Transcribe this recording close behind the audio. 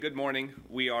Good morning.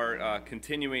 We are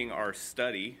continuing our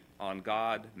study on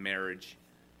God, marriage,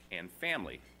 and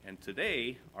family. And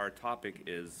today, our topic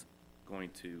is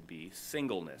going to be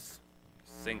singleness.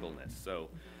 Singleness. So,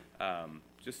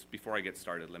 just before I get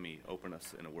started, let me open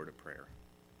us in a word of prayer.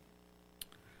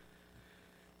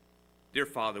 Dear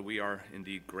Father, we are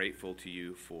indeed grateful to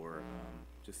you for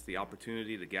just the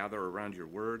opportunity to gather around your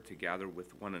word, to gather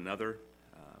with one another,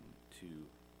 to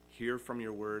hear from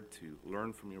your word, to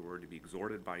learn from your word, to be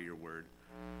exhorted by your word.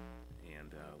 And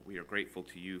we are grateful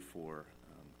to you for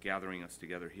gathering us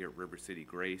together here at River City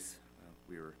Grace.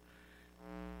 We are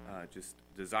just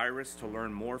desirous to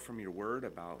learn more from your word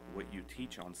about what you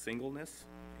teach on singleness,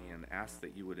 and ask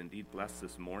that you would indeed bless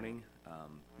this morning.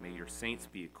 May your saints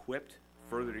be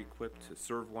further equipped to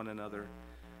serve one another.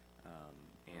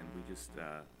 And we just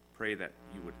pray that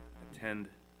you would attend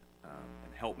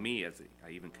and help me as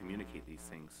I even communicate these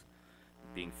things,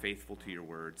 being faithful to your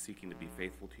word, seeking to be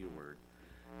faithful to your word,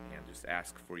 and just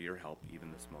ask for your help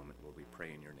even this moment. Lord, we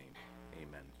pray in your name.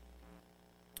 Amen.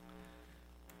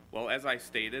 Well, as I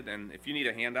stated, and if you need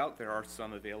a handout, there are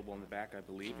some available in the back, I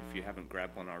believe, if you haven't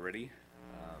grabbed one already.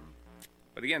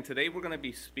 But again, today we're going to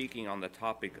be speaking on the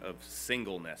topic of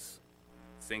singleness.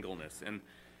 Singleness. And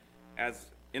as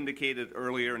indicated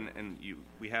earlier,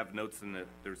 we have notes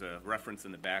there's a reference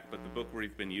in the back, but the book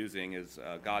we've been using is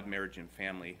God, Marriage, and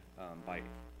Family by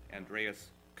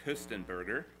Andreas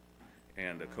Kostenberger,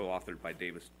 and co-authored by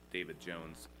David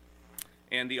Jones.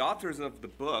 And the authors of the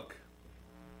book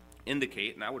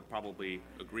indicate, and I would probably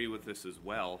agree with this as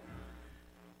well,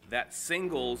 that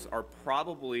singles are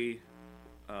probably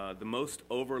the most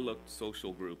overlooked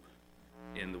social group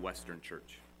in the Western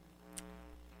church.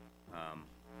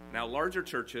 Now, larger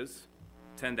churches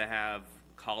tend to have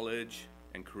college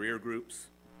and career groups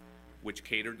which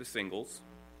cater to singles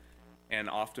and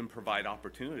often provide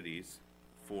opportunities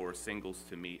for singles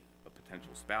to meet a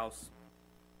potential spouse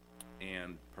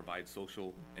and provide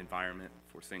social environment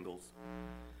for singles.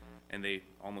 And they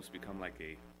almost become like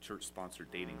a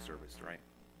church-sponsored dating service, right?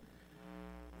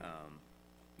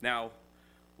 Now,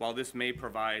 while this may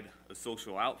provide a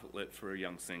social outlet for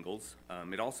young singles,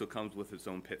 it also comes with its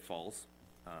own pitfalls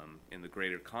in the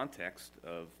greater context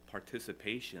of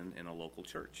participation in a local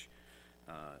church.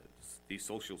 These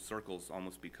social circles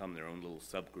almost become their own little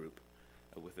subgroup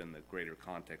within the greater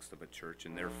context of a church,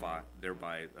 and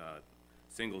thereby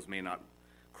singles may not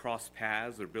cross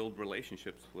paths or build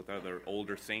relationships with other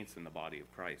older saints in the body of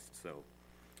Christ.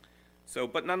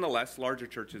 But nonetheless, larger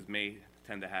churches may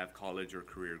tend to have college or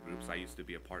career groups. I used to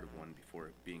be a part of one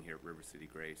before being here at River City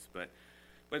Grace. But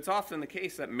it's often the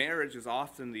case that marriage is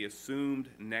often the assumed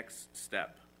next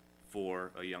step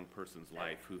for a young person's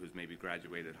life who has maybe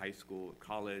graduated high school or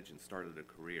college and started a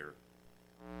career.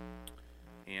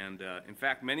 And in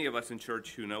fact, many of us in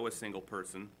church who know a single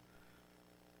person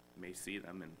may see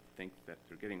them and think that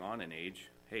they're getting on in age.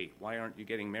 Hey, why aren't you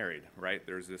getting married, right?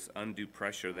 There's this undue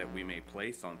pressure that we may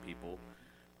place on people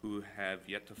who have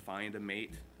yet to find a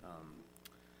mate.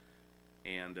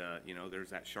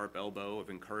 There's that sharp elbow of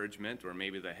encouragement, or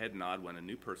maybe the head nod when a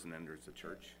new person enters the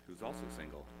church who's also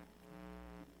single.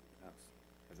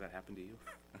 Has that happened to you?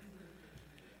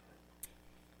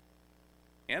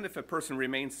 And if a person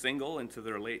remains single into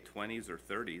their late 20s or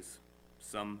 30s,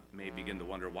 some may begin to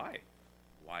wonder why.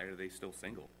 Why are they still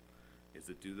single? Is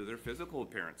it due to their physical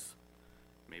appearance?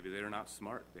 Maybe they're not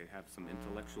smart. They have some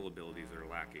intellectual abilities that are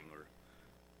lacking, or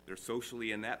they're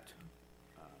socially inept.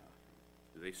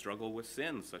 Do they struggle with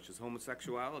sins such as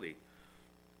homosexuality?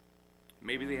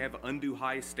 Maybe they have undue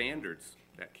high standards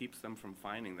that keeps them from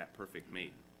finding that perfect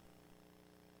mate.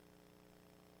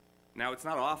 Now, it's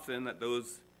not often that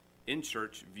those in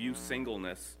church view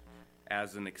singleness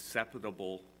as an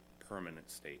acceptable permanent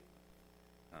state.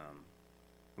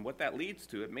 And what that leads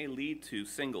to, it may lead to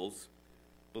singles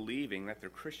believing that their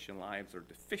Christian lives are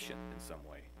deficient in some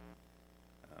way,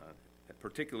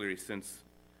 particularly since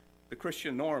the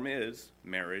Christian norm is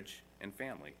marriage and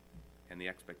family, and the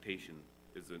expectation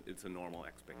it's a normal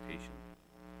expectation.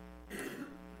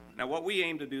 Now, what we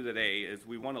aim to do today is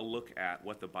we want to look at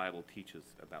what the Bible teaches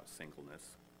about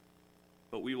singleness,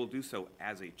 but we will do so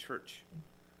as a church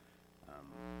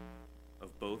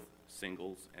of both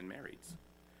singles and marrieds.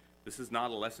 This is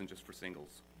not a lesson just for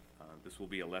singles. This will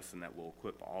be a lesson that will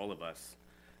equip all of us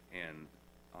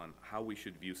on how we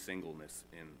should view singleness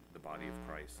in the body of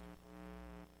Christ.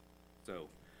 So,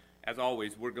 as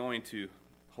always, we're going to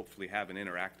hopefully have an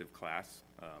interactive class.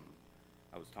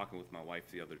 I was talking with my wife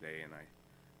the other day, and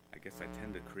I guess I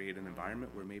tend to create an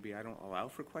environment where maybe I don't allow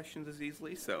for questions as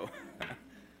easily. So,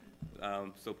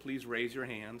 so please raise your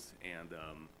hands and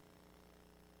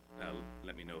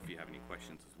let me know if you have any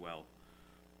questions as well.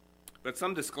 But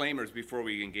some disclaimers before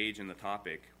we engage in the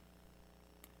topic.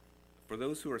 For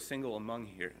those who are single among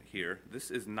here,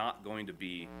 this is not going to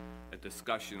be a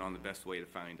discussion on the best way to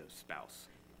find a spouse.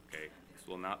 Okay, this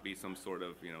will not be some sort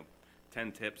of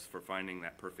 10 tips for finding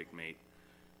that perfect mate.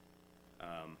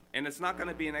 And it's not going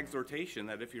to be an exhortation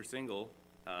that if you're single,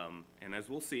 and as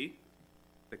we'll see,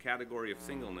 the category of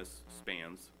singleness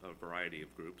spans a variety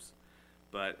of groups,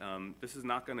 but this is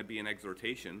not going to be an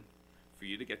exhortation for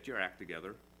you to get your act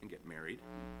together and get married,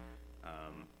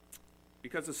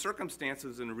 because the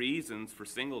circumstances and reasons for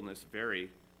singleness vary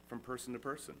from person to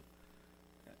person.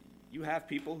 You have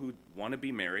people who want to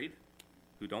be married,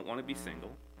 who don't want to be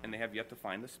single, and they have yet to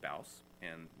find a spouse,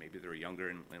 and maybe they're younger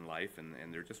in life,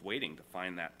 and they're just waiting to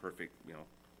find that perfect,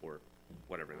 or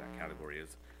whatever that category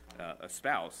is, a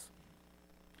spouse.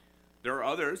 There are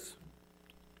others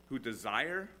who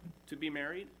desire to be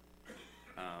married,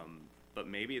 but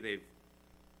maybe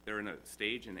they're in a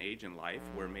stage and age in life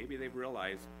where maybe they've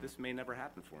realized this may never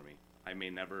happen for me. I may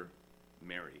never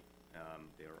marry.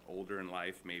 They're older in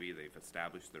life, maybe they've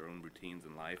established their own routines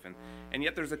in life, and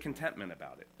yet there's a contentment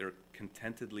about it. They're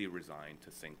contentedly resigned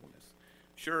to singleness.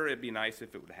 Sure, it'd be nice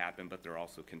if it would happen, but they're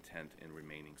also content in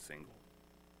remaining single.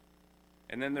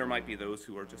 And then there might be those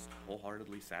who are just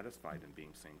wholeheartedly satisfied in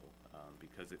being single,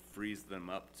 because it frees them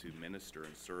up to minister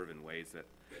and serve in ways that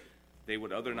they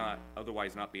would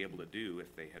otherwise not be able to do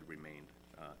if they had remained,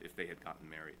 if they had gotten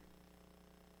married.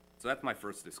 So that's my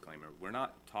first disclaimer. We're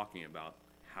not talking about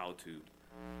how to,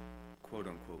 quote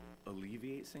unquote,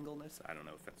 alleviate singleness. I don't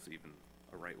know if that's even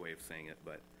a right way of saying it,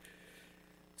 but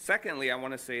secondly, I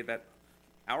want to say that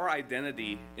our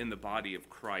identity in the body of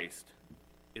Christ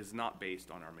is not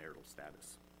based on our marital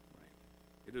status.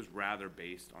 Right? It is rather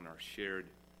based on our shared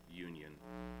union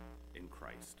in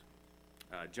Christ.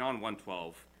 John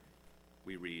 1:12,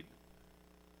 we read,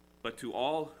 "But to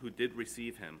all who did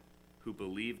receive him, who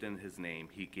believed in his name,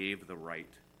 he gave the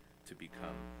right to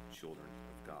become children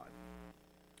of God."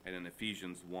 And in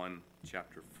Ephesians 1,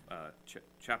 chapter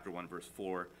 1, verse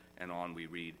 4 and on, we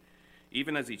read,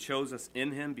 "Even as he chose us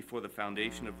in him before the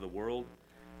foundation of the world,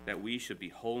 that we should be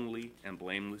holy and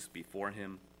blameless before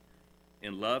him.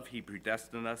 In love he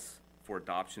predestined us for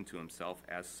adoption to himself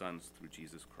as sons through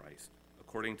Jesus Christ,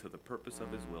 according to the purpose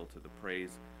of his will, to the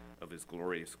praise of his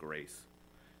glorious grace,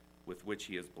 with which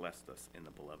he has blessed us in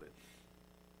the beloved."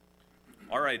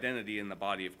 Our identity in the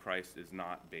body of Christ is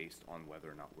not based on whether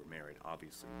or not we're married,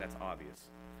 obviously. That's obvious.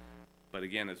 But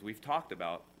again, as we've talked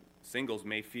about, singles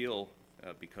may feel,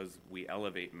 because we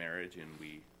elevate marriage and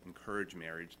we encourage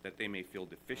marriage, that they may feel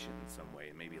deficient in some way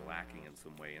and maybe lacking in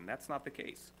some way, and that's not the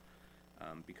case.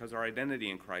 Because our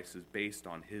identity in Christ is based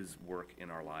on his work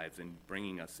in our lives and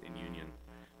bringing us in union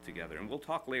together. And we'll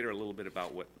talk later a little bit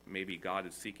about what maybe God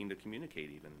is seeking to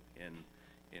communicate even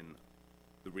in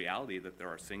the reality that there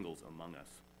are singles among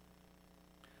us.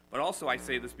 But also I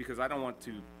say this because I don't want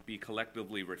to be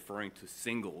collectively referring to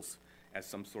singles as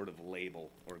some sort of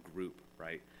label or group,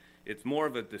 right? It's more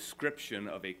of a description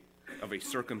of a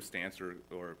circumstance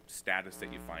or status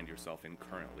that you find yourself in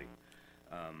currently.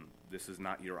 This is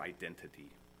not your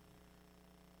identity.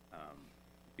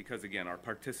 Because again, our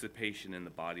participation in the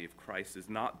body of Christ is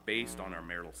not based on our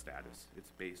marital status.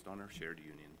 It's based on our shared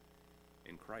union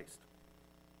in Christ.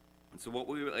 And so what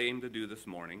we will aim to do this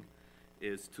morning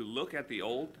is to look at the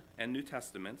Old and New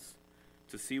Testaments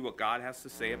to see what God has to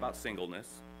say about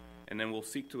singleness, and then we'll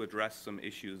seek to address some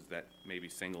issues that maybe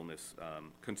singleness,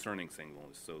 concerning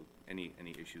singleness, so any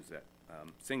issues that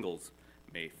singles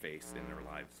may face in their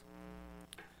lives.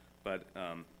 But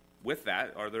with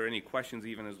that, are there any questions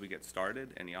even as we get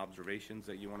started? Any observations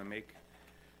that you want to make?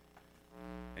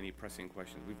 Any pressing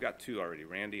questions? We've got two already,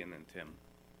 Randy and then Tim.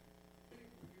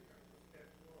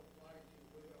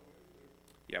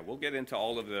 Yeah, we'll get into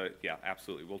all of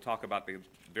absolutely. We'll talk about the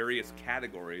various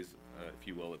categories, if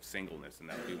you will, of singleness, and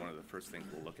that'll be one of the first things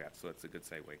we'll look at, so that's a good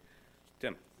segue.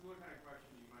 Tim? So what kind of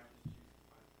question you might just choose to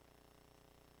find?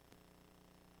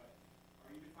 But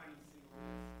are you defining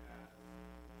singleness as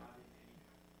not in any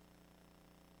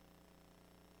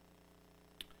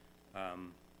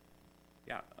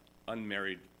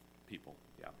Unmarried people,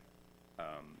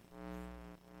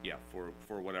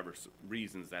 for whatever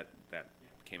reasons that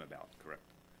came about, correct.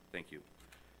 Thank you.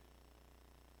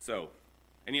 So,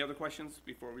 any other questions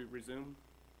before we resume?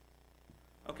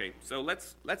 Okay, so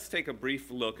let's take a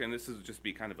brief look, and this is just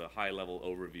be kind of a high-level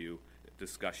overview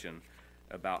discussion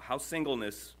about how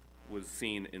singleness was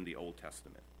seen in the Old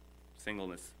Testament.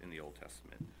 Singleness in the Old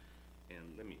Testament.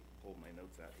 And let me hold my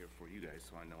notes out here for you guys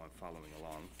so I know I'm following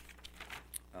along.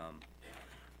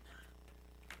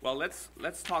 Well, let's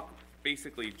talk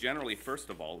basically, generally, first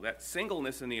of all, that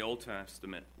singleness in the Old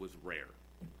Testament was rare.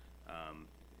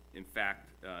 In fact,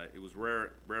 it was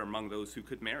rare among those who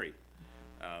could marry.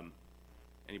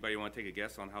 Anybody want to take a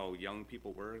guess on how young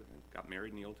people were that got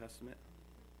married in the Old Testament?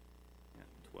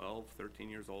 Yeah, 12, 13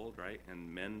 years old, right?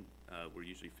 And men were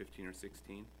usually 15 or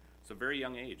 16. So very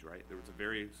young age, right? There was a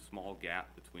very small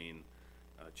gap between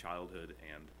childhood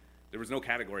and there was no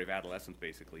category of adolescence,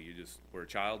 basically. You just were a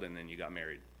child and then you got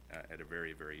married at a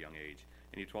very, very young age.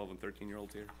 Any 12 and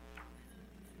 13-year-olds here?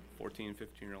 14,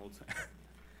 15-year-olds?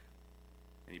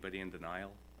 Anybody in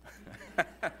denial?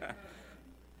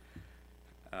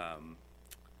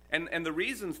 And the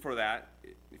reasons for that,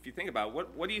 if you think about it,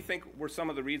 what do you think were some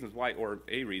of the reasons why, or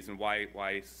a reason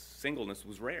why singleness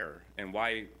was rare and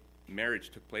why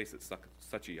marriage took place at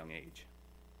such a young age?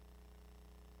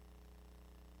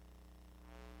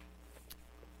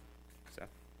 Seth?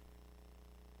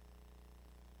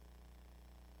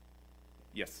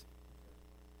 Yes.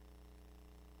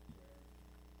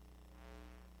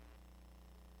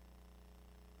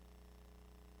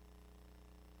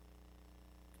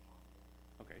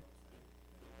 Okay.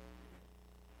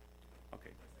 Okay.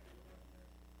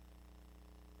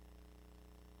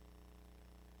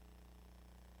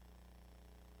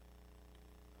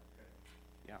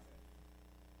 Yeah.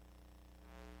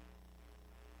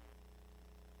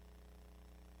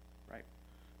 Right.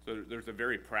 So there's a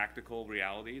very practical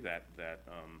reality that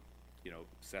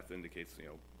Seth indicates,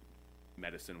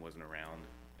 medicine wasn't around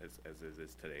as it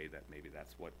is today, that maybe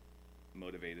that's what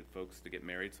motivated folks to get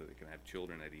married so they can have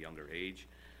children at a younger age,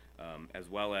 as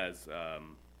well as,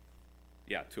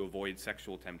 to avoid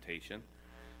sexual temptation.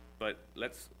 But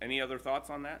any other thoughts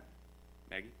on that,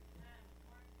 Maggie?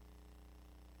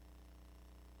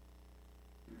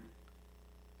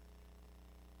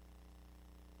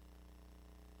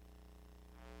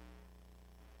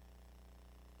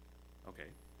 Okay.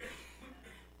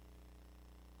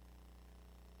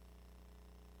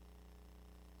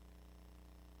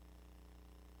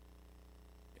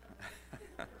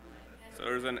 So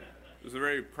there's a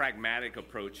very pragmatic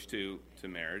approach to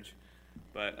marriage,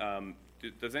 but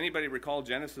does anybody recall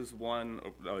Genesis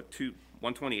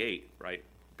 1:28? Right,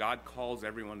 God calls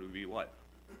everyone to be what?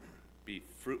 Be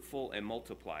fruitful and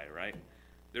multiply. Right.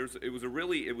 It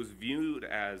was viewed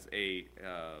as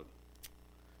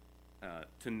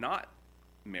to not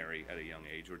marry at a young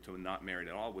age or to not marry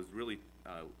at all was really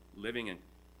living in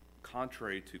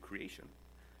contrary to creation,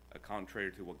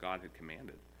 contrary to what God had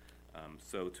commanded.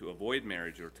 So to avoid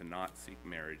marriage or to not seek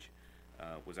marriage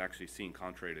was actually seen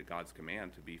contrary to God's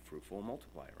command to be fruitful and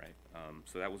multiply, right?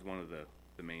 So that was one of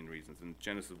the main reasons. In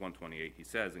Genesis 1:28, he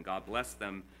says, "And God blessed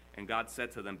them, and God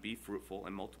said to them, be fruitful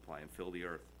and multiply and fill the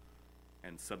earth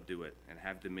and subdue it and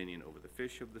have dominion over the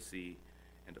fish of the sea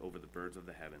and over the birds of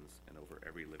the heavens and over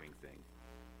every living thing."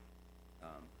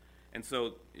 And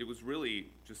so it was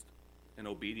really just an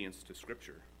obedience to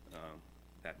Scripture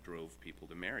that drove people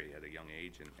to marry at a young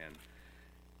age,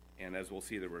 and as we'll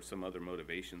see, there were some other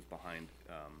motivations behind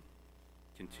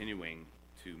continuing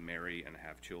to marry and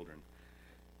have children.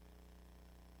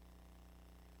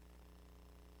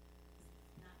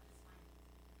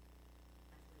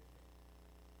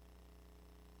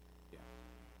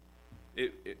 Yeah,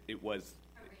 it was.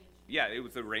 Yeah, it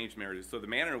was arranged marriages. So the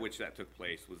manner in which that took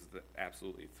place was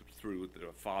absolutely through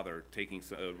the father taking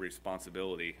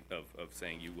responsibility of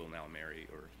saying, you will now marry,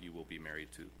 or you will be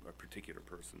married to a particular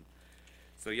person.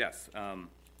 So yes.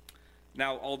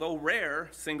 Now, although rare,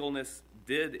 singleness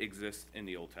did exist in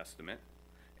the Old Testament.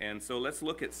 And so let's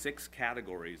look at 6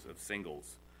 categories of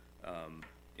singles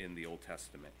in the Old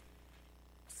Testament.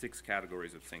 6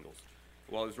 categories of singles.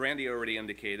 Well, as Randy already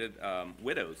indicated,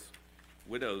 widows.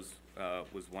 Widows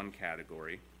was one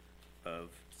category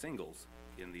of singles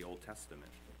in the Old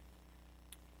Testament.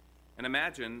 And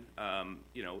imagine,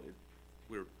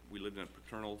 we lived in a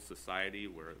paternal society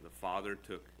where the father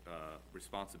took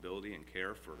responsibility and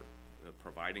care for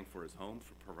providing for his home,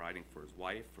 for providing for his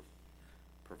wife, for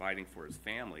providing for his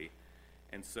family.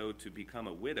 And so to become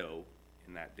a widow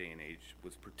in that day and age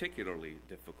was particularly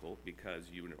difficult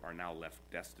because you are now left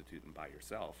destitute and by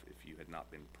yourself if you had not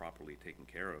been properly taken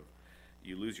care of.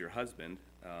 You lose your husband,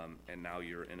 and now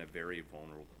you're in a very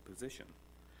vulnerable position.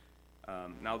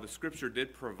 Now, the Scripture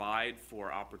did provide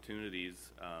for opportunities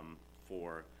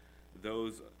for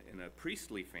those in a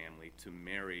priestly family to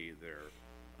marry their,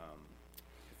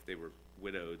 if they were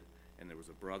widowed and there was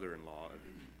a brother-in-law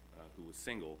who was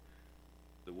single,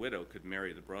 the widow could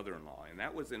marry the brother-in-law. And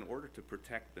that was in order to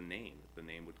protect the name. The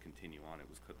name would continue on. It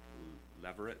was called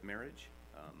levirate marriage.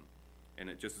 And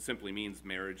it just simply means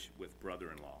marriage with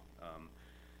brother-in-law.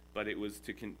 but it was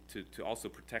to also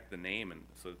protect the name, and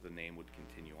so that the name would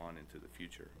continue on into the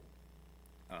future.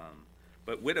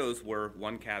 But widows were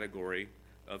one category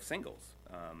of singles,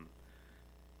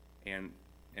 and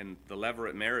the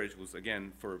levirate marriage was,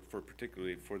 again, for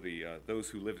particularly for the those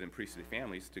who lived in priestly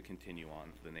families to continue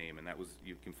on the name, and that was,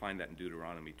 you can find that in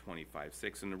Deuteronomy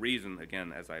 25:6. And the reason,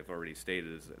 again, as I've already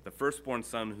stated, is that the firstborn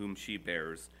son whom she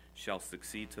bears shall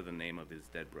succeed to the name of his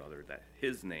dead brother, that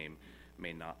his name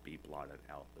may not be blotted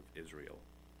out of Israel.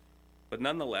 But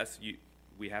nonetheless,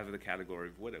 we have the category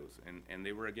of widows, and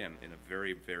they were, again, in a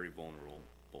very, very vulnerable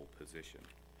position.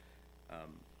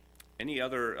 Any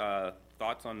other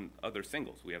thoughts on other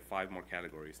singles? We have 5 more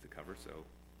categories to cover, so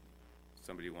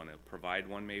somebody want to provide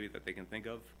one maybe that they can think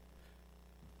of?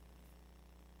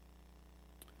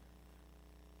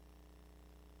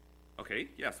 Okay,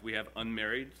 yes, we have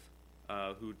unmarried,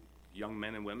 young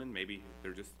men and women, maybe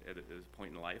they're just at a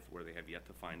point in life where they have yet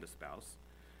to find a spouse.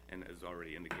 And as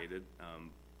already indicated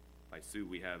by Sue,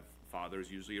 we have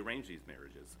fathers usually arrange these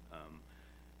marriages.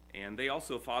 And they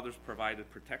also, fathers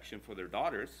provided protection for their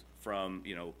daughters from,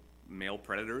 male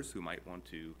predators who might want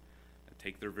to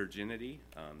take their virginity.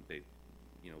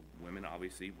 Women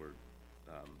obviously were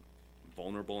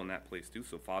vulnerable in that place too,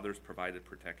 so fathers provided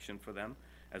protection for them,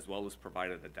 as well as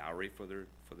provided a dowry for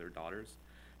their daughters.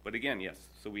 But again, yes,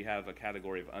 so we have a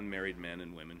category of unmarried men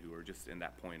and women who are just in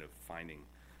that point of finding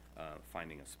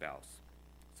a spouse.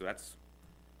 So that's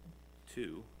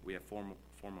 2. We have 4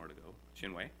 more to go.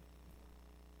 Chinwei?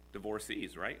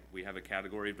 Divorcees, right? We have a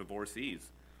category of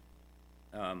divorcees.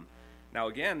 Now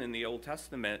again, in the Old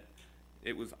Testament,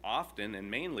 it was often and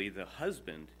mainly the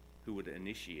husband who would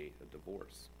initiate a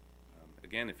divorce.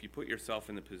 Again, if you put yourself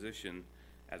in the position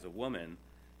as a woman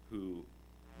who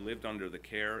lived under the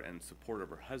care and support of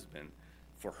her husband,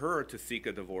 for her to seek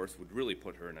a divorce would really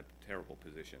put her in a terrible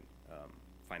position,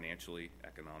 financially,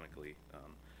 economically.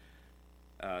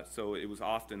 So it was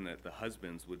often that the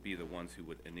husbands would be the ones who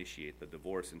would initiate the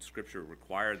divorce, and Scripture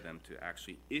required them to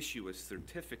actually issue a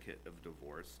certificate of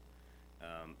divorce,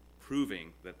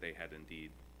 proving that they had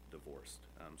indeed divorced,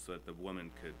 so that the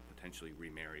woman could potentially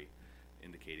remarry,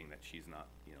 indicating that she's not,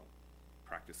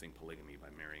 practicing polygamy by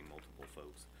marrying multiple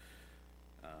folks.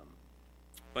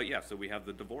 But yeah, so we have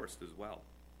the divorced as well.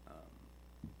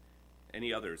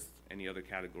 Any other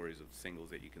categories of singles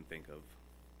that you can think of?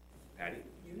 Patty?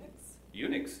 Eunuchs?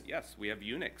 Eunuchs, yes, we have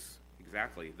eunuchs,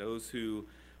 exactly. Those who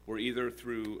were either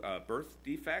through birth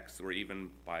defects or even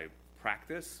by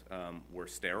practice were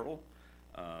sterile,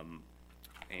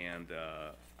 and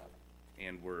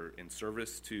were in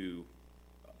service to,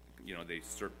 they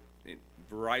served a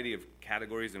variety of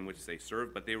categories in which they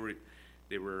served, but they were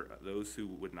those who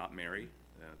would not marry.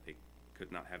 They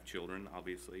could not have children,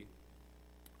 obviously.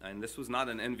 And this was not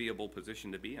an enviable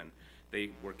position to be in.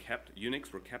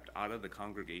 Eunuchs were kept out of the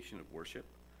congregation of worship.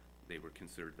 They were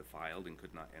considered defiled and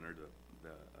could not enter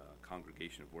the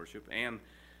congregation of worship. And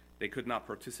they could not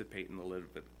participate in the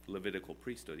Levitical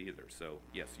priesthood either. So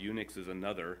yes, eunuchs is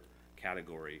another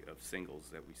category of singles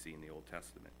that we see in the Old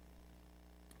Testament.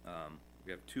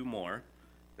 We have 2 more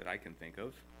that I can think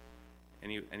of.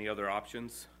 Any other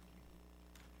options?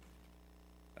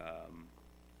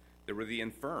 There were the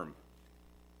infirm,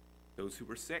 those who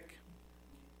were sick,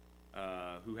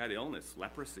 who had illness,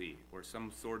 leprosy, or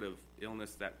some sort of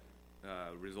illness that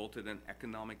resulted in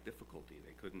economic difficulty.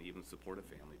 They couldn't even support a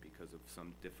family because of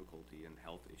some difficulty in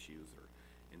health issues, or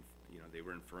they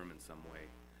were infirm in some way,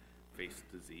 faced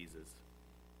diseases.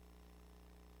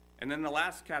 And then the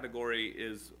last category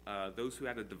is those who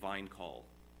had a divine call.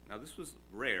 Now this was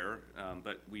rare,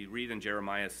 but we read in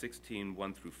Jeremiah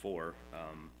 16:1-4,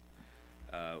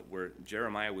 where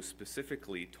Jeremiah was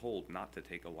specifically told not to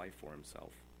take a wife for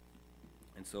himself.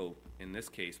 And so in this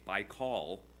case, by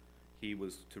call, he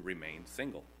was to remain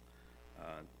single.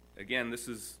 Again, this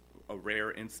is a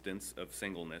rare instance of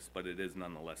singleness, but it is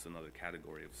nonetheless another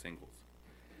category of singles.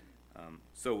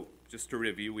 So just to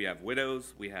review, we have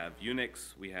widows, we have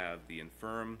eunuchs, we have the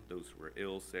infirm, those who are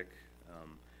ill, sick,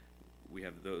 we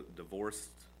have the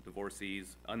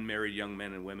divorcees, unmarried young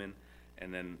men and women,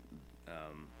 and then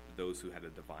those who had a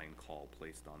divine call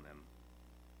placed on them.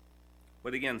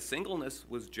 But again, singleness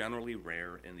was generally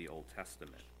rare in the Old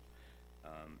Testament,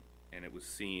 and it was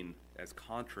seen as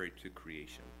contrary to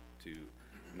creation, to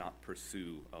not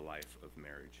pursue a life of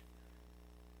marriage.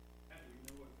 And we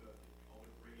know what all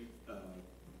the great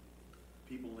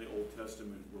people in the Old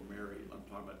Testament were married. I'm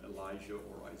talking about Elijah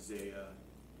or Isaiah,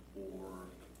 or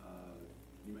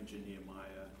you mentioned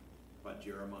Nehemiah. About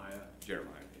Jeremiah?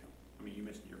 Jeremiah, yeah. I mean, you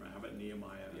mentioned Jeremiah. How about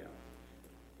Nehemiah?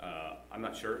 Yeah. I'm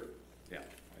not sure. Yeah.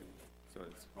 So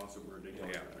it's Also, we're yeah.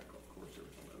 of course, there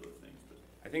were some other things, but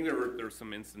I think there were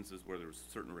some instances where there were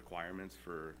certain requirements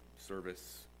for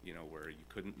service, where you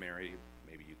couldn't marry.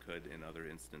 Maybe you could in other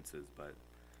instances, but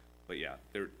yeah,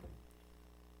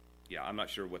 I'm not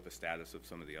sure what the status of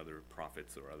some of the other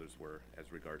prophets or others were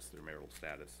as regards to their marital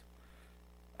status.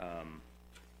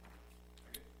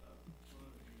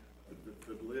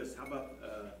 For the list, how about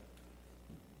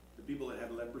the people that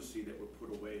had leprosy that were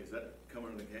put away? Is that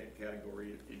coming in the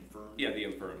category of infirm? Yeah, the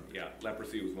infirm. Yeah,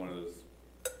 leprosy was one of those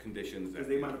conditions because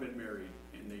they might have been married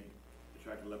and they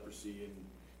attracted leprosy and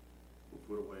were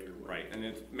put away or whatever. Right, and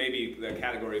it's maybe the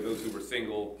category of those who were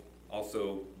single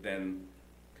also then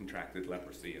contracted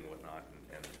leprosy and whatnot,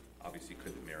 and obviously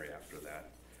couldn't marry after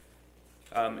that.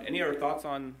 Any other thoughts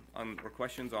on or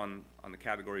questions on the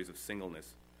categories of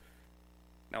singleness?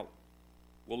 Now,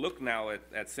 we'll look now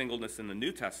at singleness in the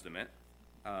New Testament.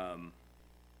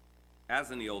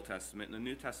 As in the Old Testament, in the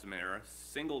New Testament era,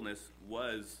 singleness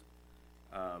was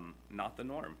not the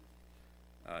norm.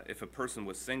 If a person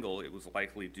was single, it was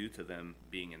likely due to them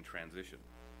being in transition.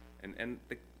 And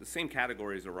the same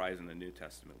categories arise in the New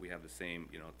Testament. We have the same,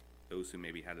 those who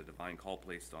maybe had a divine call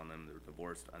placed on them, they were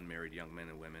divorced, unmarried young men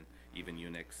and women, even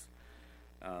eunuchs.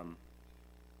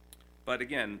 But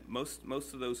again, most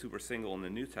of those who were single in the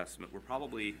New Testament were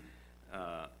probably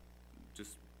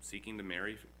just seeking to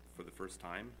marry for the first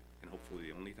time, and hopefully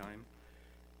the only time.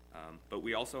 But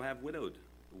we also have widows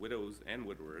and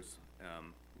widowers.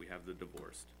 We have the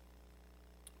divorced.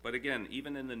 But again,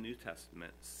 even in the New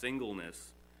Testament,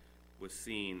 singleness was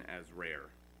seen as rare.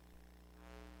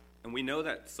 And we know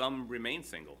that some remain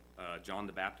single. John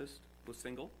the Baptist was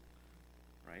single,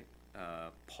 right?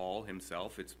 Paul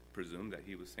himself, it's presumed that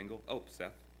he was single. Oh,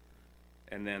 Seth.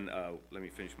 And then, let me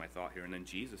finish my thought here. And then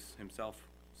Jesus himself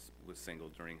was single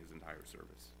during his entire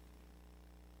service.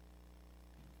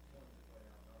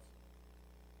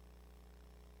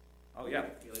 Oh, yeah.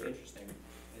 Really interesting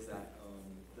is that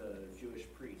the Jewish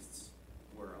priests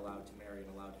were allowed to marry and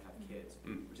allowed to have kids.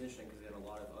 Which is interesting because in a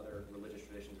lot of other religious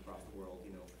traditions across the world,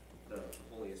 the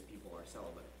holiest people are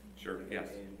celibate. Sure, Like, yes.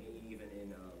 And even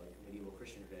in like medieval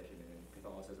Christian tradition and in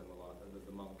Catholicism, a lot of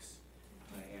the monks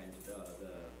and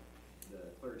the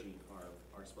clergy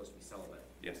are supposed to be celibate.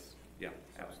 Yes, yeah, So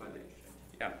I find absolutely. that interesting.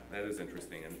 Yeah, that is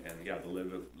interesting. And yeah,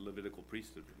 the Levitical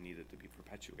priesthood needed to be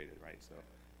perpetuated, right? So,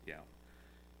 yeah.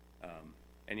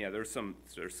 And yeah, there's some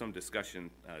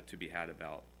discussion to be had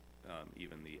about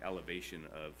even the elevation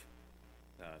of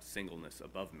singleness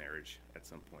above marriage at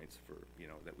some points for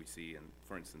that we see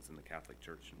for instance in the Catholic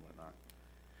Church and whatnot.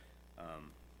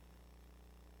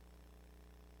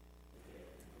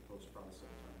 Post-Protestant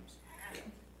times,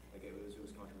 like it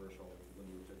was controversial when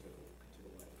Luther took the wife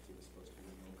because he was supposed to be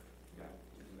a monk. Yeah.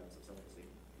 To do that some celibacy.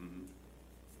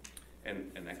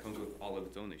 And that comes with all of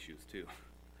its own issues too.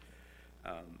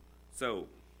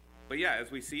 But yeah,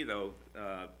 as we see though,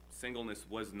 singleness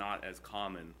was not as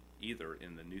common either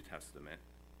in the New Testament.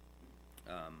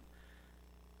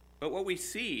 But what we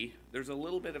see, there's a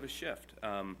little bit of a shift.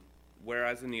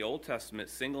 Whereas in the Old Testament,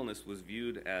 singleness was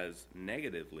viewed as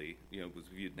negatively, was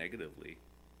viewed negatively.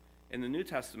 In the New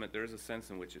Testament, there is a sense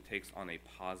in which it takes on a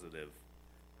positive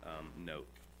note.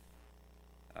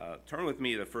 Turn with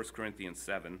me to 1 Corinthians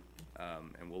 7,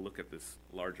 and we'll look at this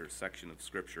larger section of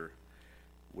Scripture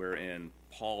wherein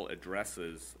Paul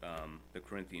addresses the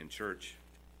Corinthian church.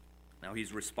 Now,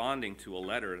 he's responding to a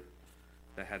letter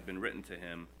that had been written to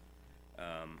him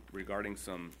regarding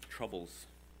some troubles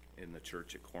in the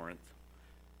church at Corinth.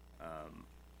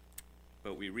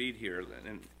 But we read here,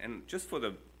 and just for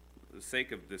the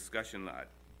sake of discussion,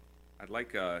 I'd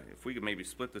like, if we could maybe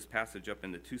split this passage up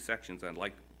into two sections, I'd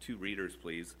like two readers,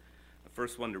 please. The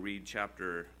first one to read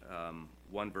chapter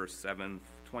 1, verse 7,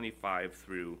 25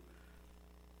 through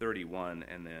 31,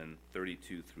 and then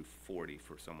 32 through 40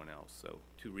 for someone else. So,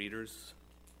 two readers.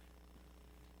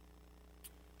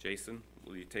 Jason,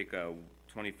 will you take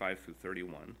 25 through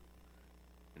 31,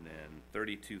 and then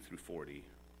 32 through 40?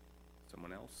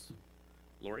 Someone else?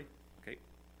 Lori? Okay.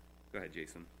 Go ahead,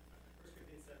 Jason. 1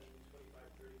 Corinthians 7, 25,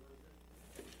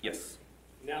 31. Yes.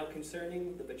 Now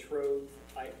concerning the betrothed,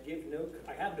 I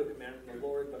have no command from the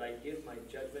Lord, but I give my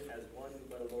judgment as one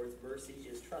who by the Lord's mercy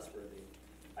is trustworthy.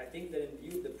 I think that in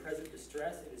view of the present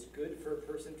distress, it is good for a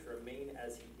person to remain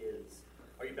as he is.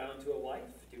 Are you bound to a wife?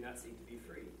 Do not seek to be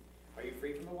free. Are you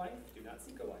free from a wife? Do not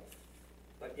seek a wife.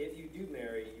 But if you do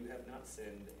marry, you have not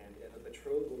sinned, and if a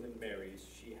betrothed woman marries,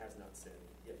 she has not sinned.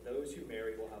 Yet those who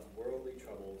marry will have worldly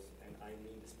troubles, and I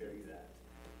mean to spare you that.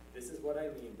 This is what I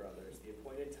mean, brothers. The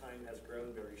appointed time has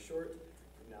grown very short.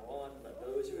 From now on, let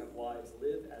those who have wives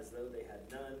live as though they had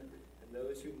none, and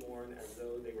those who mourn as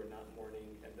though they were not mourning,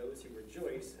 and those who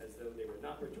rejoice as though they were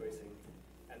not rejoicing,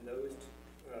 and those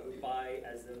who buy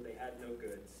as though they had no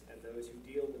goods, and those who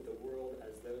deal with the world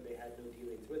as though they had no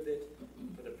dealings with it,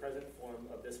 for the present form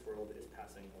of this world is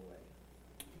passing away.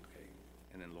 Okay.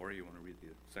 And then Laura, you want to read the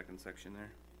second section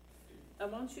there? I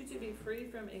want you to be free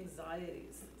from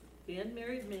anxieties. The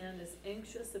unmarried man is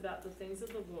anxious about the things of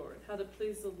the Lord, how to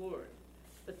please the Lord.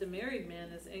 But the married man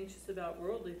is anxious about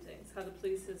worldly things, how to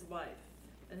please his wife,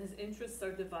 and his interests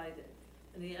are divided.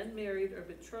 And the unmarried or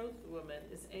betrothed woman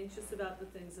is anxious about the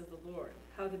things of the Lord,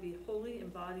 how to be holy in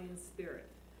body and spirit.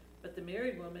 But the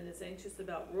married woman is anxious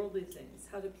about worldly things,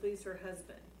 how to please her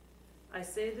husband. I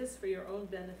say this for your own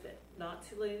benefit, not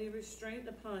to lay any restraint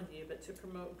upon you, but to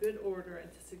promote good order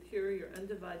and to secure your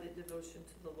undivided devotion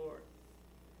to the Lord.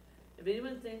 If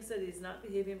anyone thinks that he is not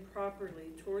behaving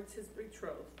properly towards his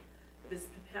betrothed, if his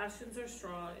passions are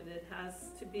strong and it has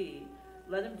to be,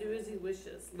 let him do as he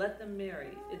wishes. Let them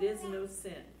marry. It is no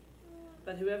sin.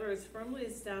 But whoever is firmly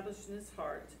established in his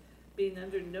heart, being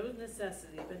under no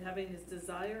necessity, but having his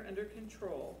desire under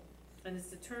control, and is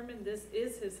determined this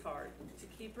is his heart, to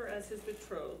keep her as his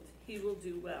betrothed, he will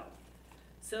do well.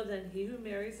 So then he who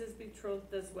marries his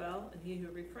betrothed does well, and he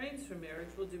who refrains from marriage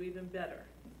will do even better.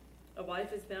 A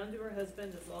wife is bound to her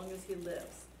husband as long as he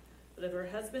lives. But if her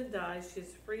husband dies, she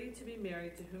is free to be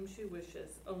married to whom she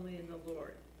wishes, only in the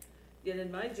Lord. Yet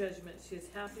in my judgment, she is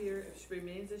happier if she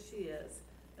remains as she is,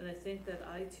 and I think that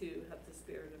I too have the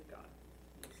Spirit of God.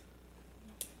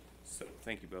 So,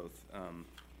 thank you both.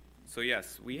 So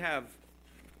yes, we have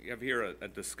here a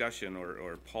discussion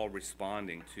or Paul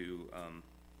responding to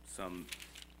some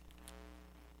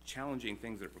challenging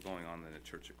things that were going on in the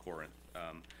church of Corinth.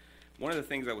 One of the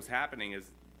things that was happening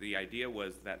is the idea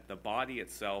was that the body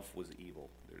itself was evil.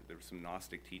 There was some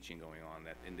Gnostic teaching going on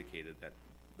that indicated that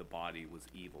the body was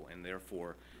evil, and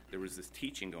therefore there was this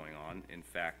teaching going on. In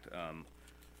fact,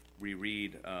 we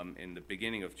read in the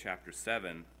beginning of chapter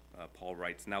 7, Paul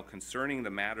writes, "Now concerning the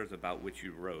matters about which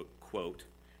you wrote, quote,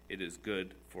 it is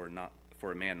good for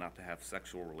a man not to have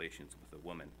sexual relations with a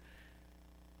woman."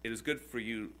 It is good for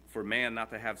a man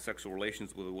not to have sexual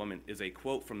relations with a woman is a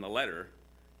quote from the letter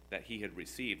that he had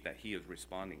received, that he is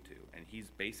responding to. And he's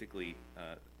basically,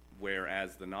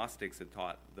 whereas the Gnostics had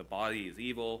taught the body is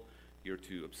evil, you're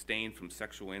to abstain from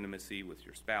sexual intimacy with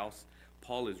your spouse,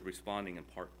 Paul is responding in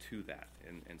part to that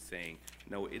and saying,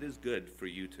 no, it is good for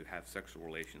you to have sexual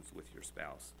relations with your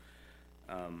spouse.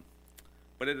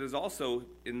 But it is also,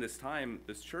 in this time,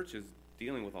 this church is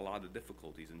dealing with a lot of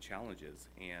difficulties and challenges.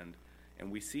 And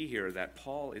we see here that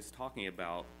Paul is talking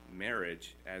about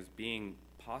marriage as being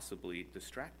possibly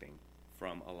distracting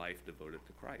from a life devoted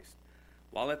to Christ.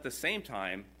 While at the same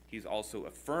time, he's also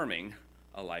affirming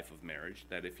a life of marriage,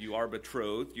 that if you are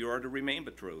betrothed, you are to remain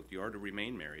betrothed, you are to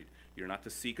remain married. You're not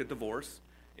to seek a divorce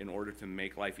in order to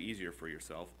make life easier for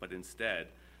yourself, but instead,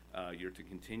 you're to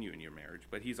continue in your marriage.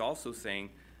 But he's also saying,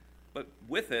 but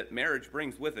with it, marriage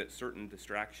brings with it certain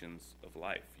distractions of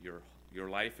life. Your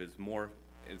life is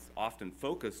often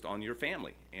focused on your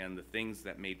family and the things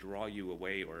that may draw you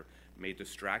away or may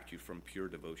distract you from pure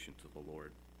devotion to the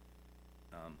Lord.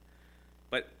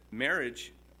 But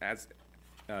marriage, as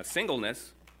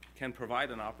singleness, can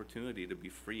provide an opportunity to be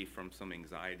free from some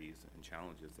anxieties and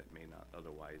challenges that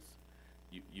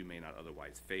you may not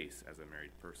otherwise face as a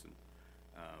married person.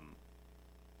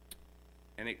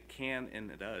 And it can, and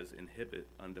it does, inhibit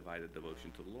undivided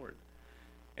devotion to the Lord.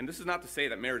 And this is not to say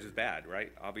that marriage is bad,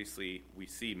 right? Obviously, we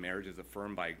see marriage is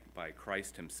affirmed by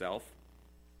Christ himself.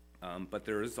 But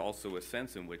there is also a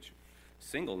sense in which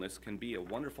singleness can be a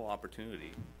wonderful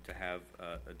opportunity to have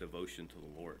a devotion to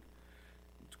the Lord.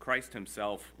 Christ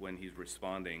himself, when he's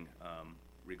responding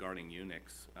regarding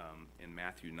eunuchs in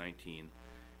Matthew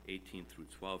 19:18 through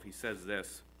 12, he says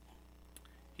this.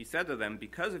 He said to them,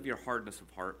 "Because of your hardness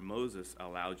of heart, Moses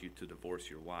allowed you to divorce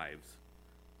your wives.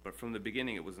 But from the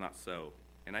beginning it was not so.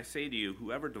 And I say to you,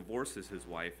 whoever divorces his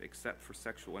wife except for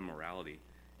sexual immorality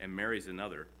and marries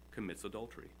another commits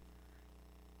adultery."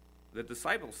 The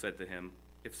disciples said to him,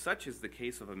 "If such is the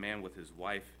case of a man with his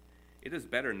wife, it is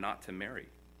better not to marry."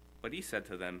 But he said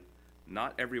to them,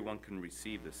 "Not everyone can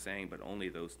receive this saying, but only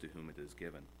those to whom it is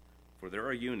given. For there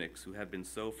are eunuchs who have been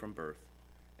so from birth,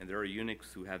 and there are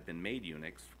eunuchs who have been made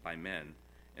eunuchs by men,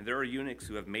 and there are eunuchs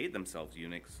who have made themselves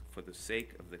eunuchs for the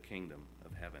sake of the kingdom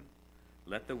of heaven.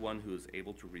 Let the one who is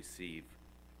able to receive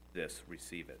this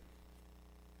receive it."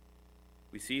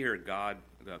 We see here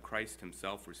Christ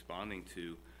himself responding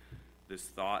to this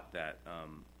thought that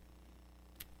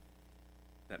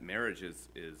that marriage is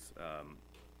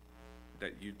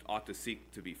that you ought to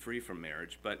seek to be free from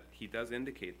marriage, but he does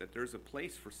indicate that there's a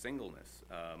place for singleness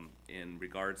in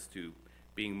regards to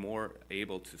being more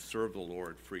able to serve the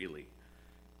Lord freely.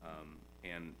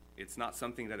 And It's not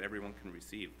something that everyone can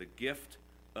receive. The gift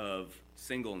of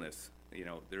singleness,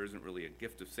 there isn't really a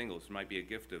gift of singles. There might be a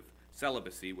gift of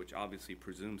celibacy, which obviously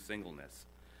presumes singleness,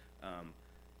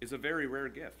 is a very rare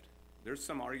gift. There's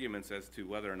some arguments as to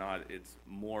whether or not it's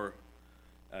more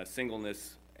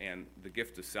singleness and the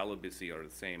gift of celibacy are the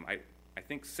same. I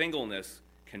think singleness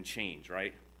can change,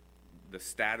 right? The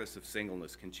status of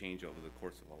singleness can change over the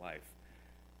course of a life.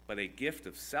 But a gift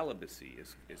of celibacy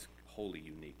is wholly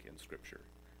unique in Scripture.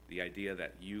 The idea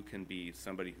that you can be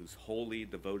somebody who's wholly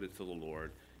devoted to the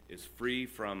Lord, is free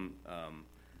from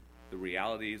the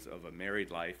realities of a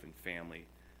married life and family.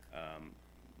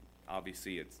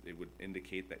 Obviously, it would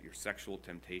indicate that your sexual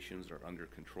temptations are under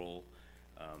control,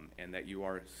 and that you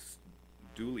are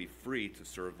duly free to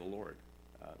serve the Lord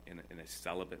in a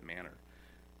celibate manner.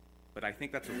 But I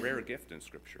think that's a rare gift in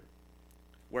Scripture.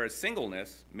 Whereas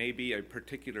singleness may be a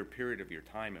particular period of your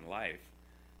time in life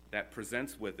that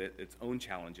presents with it its own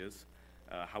challenges.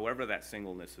 However that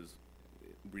singleness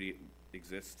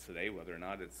exists today, whether or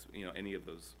not it's any of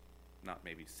those, not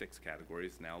maybe 6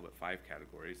 categories now, but 5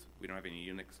 categories. We don't have any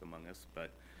eunuchs among us,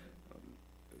 but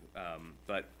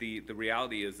the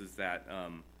reality is that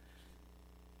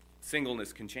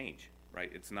singleness can change,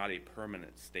 right? It's not a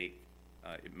permanent state.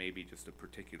 It may be just a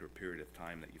particular period of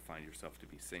time that you find yourself to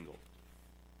be single.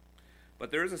 But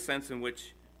there is a sense in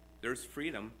which there's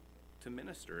freedom to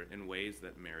minister in ways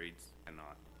that marrieds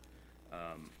cannot.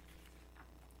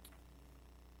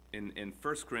 In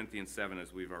 1 Corinthians 7,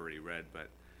 as we've already read, but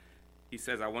he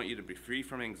says, I want you to be free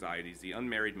from anxieties. The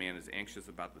unmarried man is anxious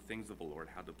about the things of the Lord,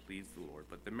 how to please the Lord.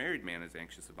 But the married man is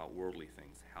anxious about worldly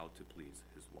things, how to please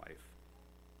his wife.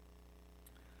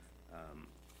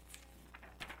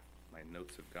 My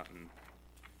notes have gotten...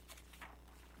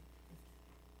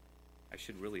 I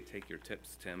should really take your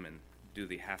tips, Tim, and do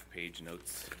the half-page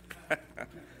notes.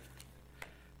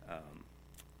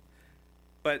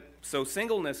 So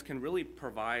singleness can really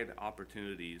provide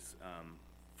opportunities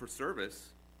for service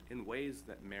in ways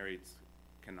that marrieds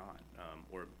cannot,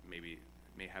 or maybe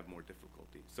may have more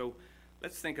difficulty. So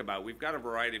let's think about, we've got a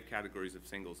variety of categories of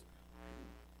singles.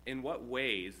 In what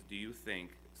ways do you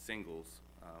think singles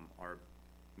are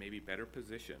maybe better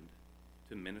positioned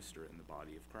to minister in the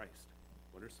body of Christ?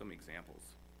 What are some examples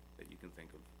that you can think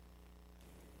of?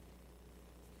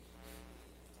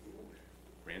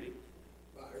 Randy?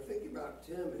 I think about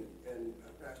Tim and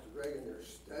Pastor Greg and their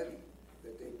study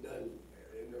that they've done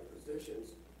in their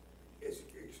positions. It's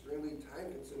extremely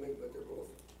time-consuming, but they're both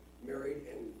married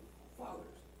and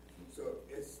fathers. So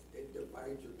it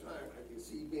divides your time. I can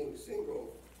see being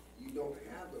single, you don't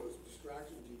have those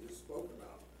distractions you just spoke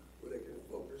about, where they can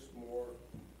focus more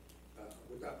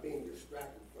without being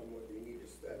distracted from what they need to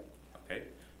study. Okay,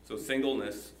 so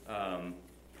singleness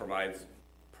provides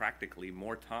practically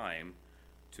more time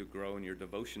to grow in your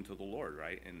devotion to the Lord,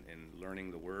 right? And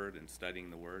learning the Word and studying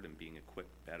the Word and being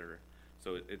equipped better.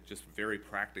 So it just very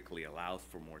practically allows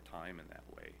for more time in that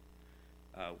way.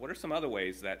 What are some other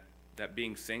ways that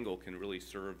being single can really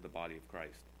serve the body of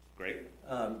Christ? Great.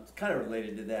 It's kind of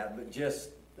related to that, but just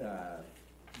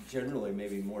generally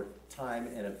maybe more time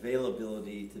and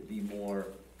availability to be more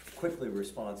quickly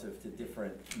responsive to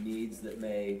different needs that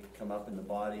may come up in the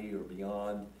body or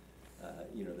beyond.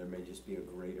 There may just be a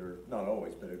greater, not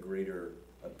always, but a greater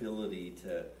ability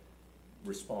to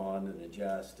respond and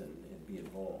adjust and be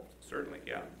involved. Certainly,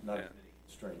 yeah. Not yeah.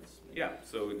 constraints. Yeah,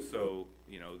 so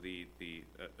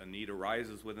a need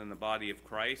arises within the body of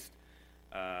Christ.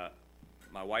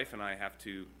 My wife and I have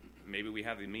to, maybe we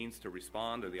have the means to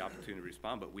respond or the opportunity to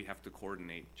respond, but we have to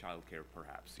coordinate childcare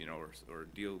perhaps, or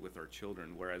deal with our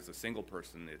children, whereas a single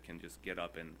person, it can just get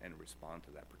up and respond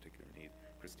to that particular need.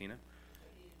 Christina?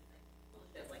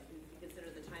 Like, if you consider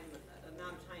the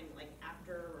amount of time, like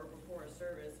after or before a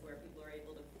service where people are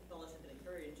able to fellowship and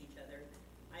encourage each other,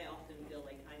 I often feel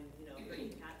like I'm,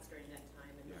 herding cats during that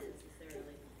time and not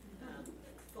necessarily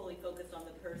fully focused on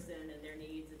the person and their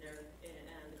needs and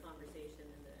the conversation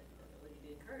and the ability to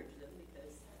encourage them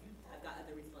because I've got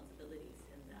other responsibilities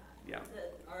and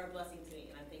that are a blessing to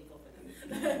me and I'm thankful for them.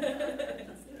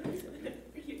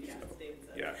 You cats, David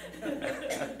said. Yeah.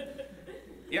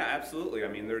 Yeah, absolutely. I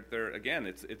mean, they're again,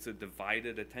 it's a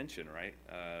divided attention, right?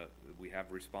 We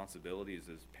have responsibilities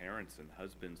as parents and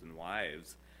husbands and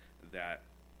wives that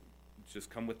just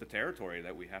come with the territory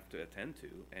that we have to attend to,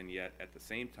 and yet at the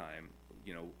same time,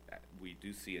 we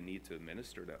do see a need to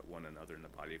minister to one another in the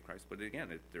body of Christ. But again,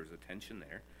 there's a tension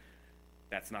there.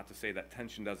 That's not to say that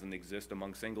tension doesn't exist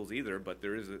among singles either, but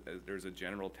there's a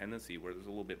general tendency where there's a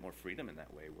little bit more freedom in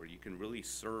that way, where you can really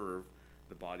serve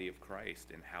the body of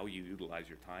Christ and how you utilize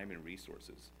your time and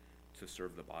resources to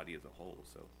serve the body as a whole.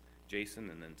 So Jason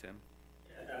and then Tim.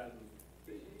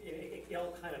 It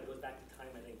all kind of goes back to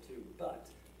time, I think, too, but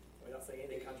without saying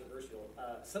anything controversial,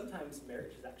 sometimes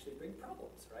marriages actually bring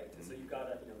problems, right? And so you've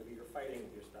got to, maybe you're fighting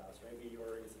with your spouse, right? Maybe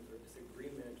you're in some sort of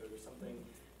disagreement or there's something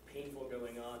painful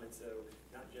going on, and so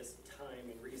not just time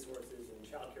and resources and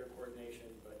childcare coordination,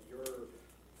 but you're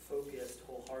focused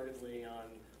wholeheartedly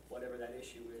on whatever that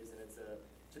issue is, and it's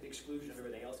to the exclusion of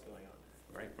everything else going on.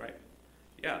 Right.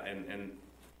 Yeah, and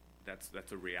that's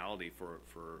a reality for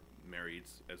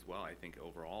marrieds as well. I think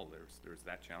overall there's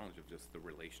that challenge of just the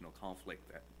relational conflict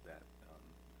that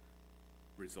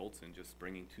results in just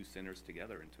bringing two sinners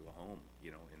together into a home,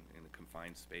 in a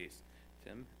confined space.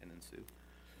 Tim, and then Sue.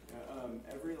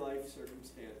 Every life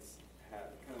circumstance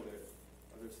has kind of the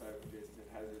other side of it. It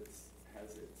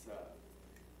has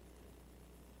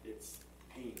its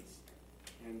pains,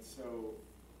 and so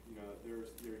there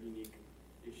are unique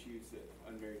issues that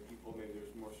unmarried people, maybe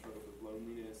there's more struggles with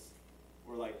loneliness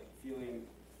or like feeling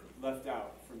left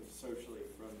out socially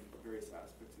from various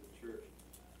aspects of the church.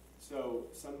 So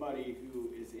somebody who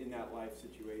is in that life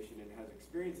situation and has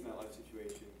experience in that life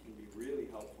situation can be really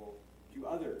helpful to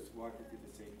others walking through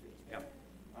the same thing. Yeah.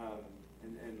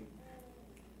 And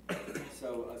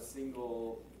so a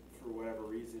single, for whatever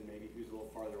reason, maybe who's a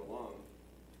little farther along,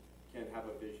 can have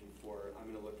a vision for, I'm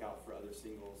going to look out for other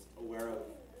singles, aware of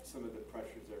some of the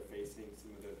pressures they're facing,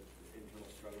 some of the internal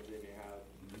struggles they may have,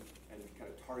 and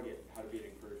kind of target how to be an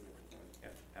encouragement to them.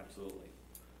 Yeah, absolutely.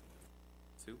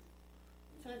 Sue?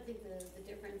 So I think the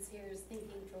difference here is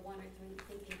thinking for one or three,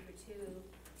 thinking for two,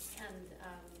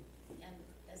 and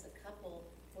as a couple,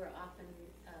 we're often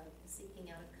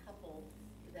seeking out a couple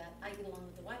that I get along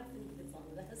with the wife and he gets along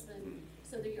with the husband,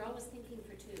 so that you're always thinking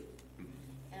for two.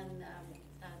 And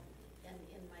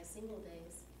in my single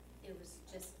days, it was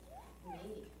just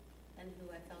me and who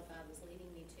I felt God was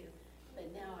leading me to.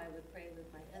 But now I would pray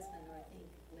with my husband, or I think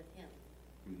with him,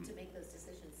 to make those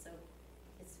decisions. So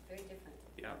it's very different.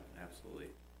 Yeah,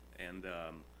 absolutely. And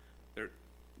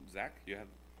Zach, you have?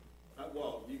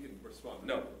 Well, you can respond.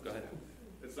 No, go ahead.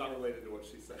 It's not related to what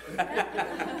she said.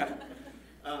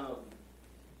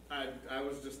 I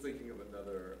was just thinking of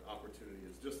another opportunity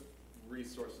is just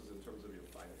resources in terms of your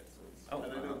finances. Oh,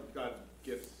 and I know God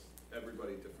gifts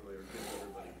everybody differently, or gives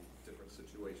everybody different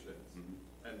situations.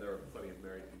 And there are plenty of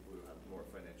married people who have more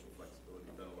financial flexibility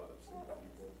than a lot of single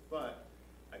people. But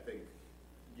I think,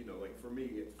 like for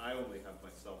me, I only have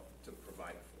myself to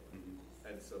provide for.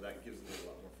 And so that gives me a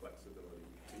lot more flexibility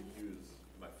to use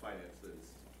my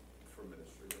finances for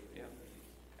ministry. Yeah,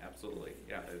 absolutely.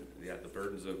 Yeah, the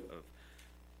burdens of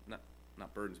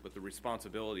not burdens, but the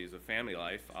responsibilities of family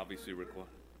life obviously require.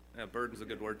 Yeah, burden's a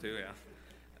good word too.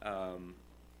 Yeah,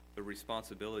 the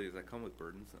responsibilities that come with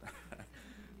burdens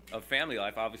of family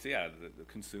life, obviously, the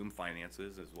consume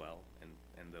finances as well, and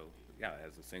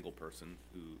as a single person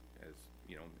who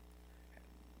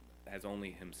has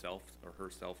only himself or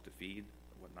herself to feed,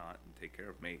 whatnot, and take care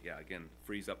of, again,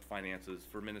 frees up finances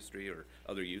for ministry or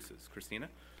other uses. Christina?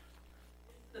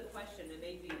 The question,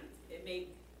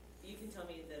 you can tell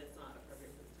me that it's not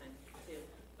appropriate for this time too,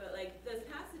 but like those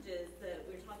passages that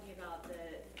we're talking about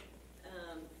that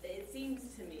it seems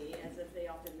to me as if they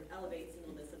often elevate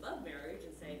singleness above marriage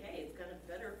and say, hey, it's kind of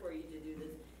better for you to do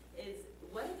this. Is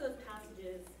what of those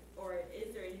passages, or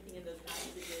is there anything in those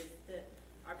passages that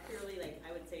are purely, like,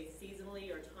 I would say seasonally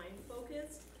or time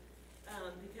focused?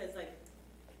 Because like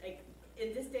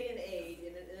in this day and age,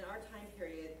 in our time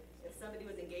period, if somebody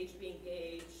was engaged to be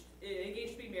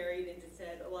married, and just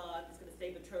said, well, I'm just going to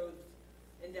stay betrothed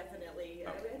indefinitely,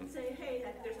 I would say, hey,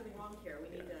 I think there's something wrong here. We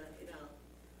need to,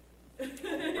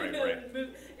 Right.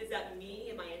 Is that me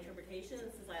and my interpretation,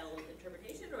 societal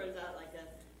interpretation, or is that like a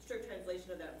strict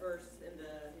translation of that verse in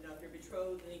the, if you're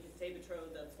betrothed and you can stay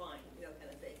betrothed, that's fine,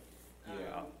 kind of thing.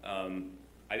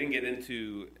 I didn't get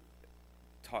into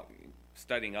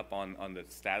studying up on the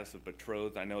status of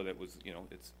betrothed. I know that was,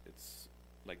 it's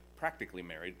like practically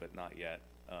married, but not yet,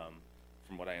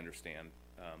 from what I understand.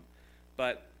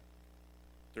 But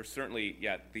there's certainly,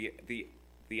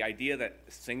 the idea that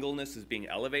singleness is being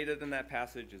elevated in that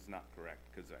passage is not correct,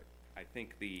 because I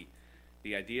think the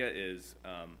idea is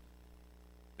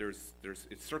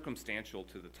it's circumstantial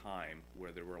to the time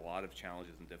where there were a lot of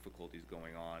challenges and difficulties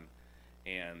going on,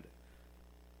 and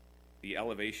the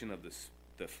elevation of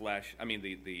the flesh. I mean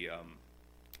the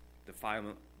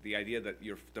idea that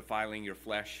you're defiling your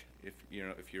flesh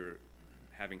if you're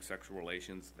having sexual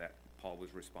relations. That Paul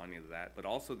was responding to that, but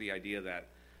also the idea that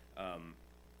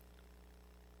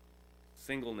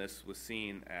singleness was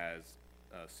seen as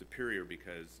superior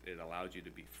because it allowed you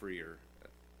to be freer.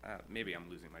 Maybe I'm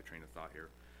losing my train of thought here.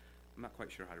 I'm not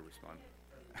quite sure how to respond.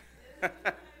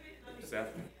 Seth?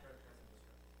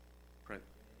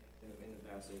 In the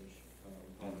passage,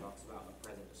 Paul talks about a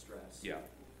present distress. Yeah.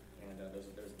 And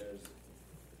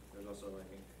there's also, I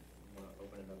think, I want to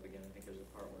open it up again. I think there's a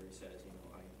part where he says,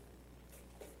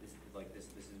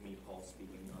 this is me, Paul,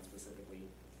 speaking, not specifically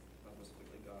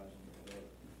God.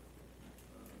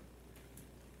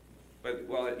 But,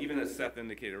 well, even as Seth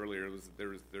indicated earlier,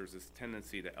 there's this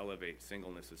tendency to elevate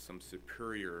singleness as some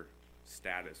superior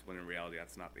status, when in reality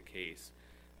that's not the case.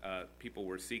 People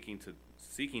were seeking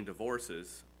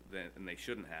divorces, and they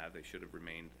shouldn't have. They should have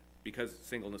remained, because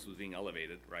singleness was being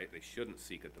elevated, right? They shouldn't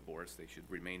seek a divorce. They should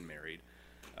remain married.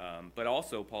 But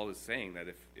also, Paul is saying that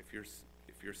if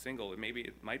you're single, it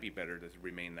might be better to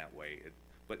remain that way.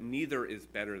 But neither is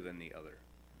better than the other.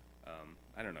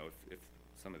 I don't know if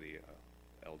some of the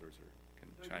elders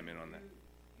can chime in on that.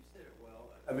 You said it well.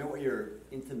 I mean, what you're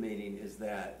intimating is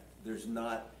that there's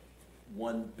not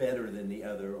one better than the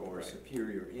other, or Right.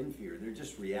 superior, inferior. They're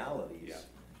just realities.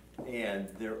 Yeah. And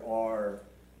there are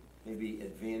maybe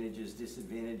advantages,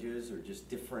 disadvantages, or just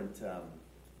different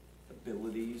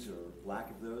abilities or lack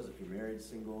of those if you're married,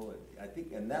 single. I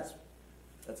think, and that's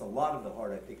a lot of the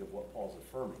heart, I think, of what Paul's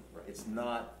affirming. Right. It's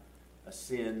not a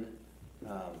sin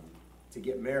to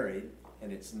get married,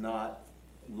 and it's not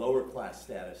lower class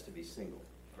status to be single.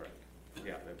 Correct.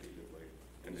 Yeah, that'd be a good way.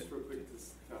 And just real quick,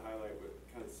 to highlight what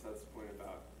kind of Seth's point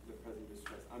about the present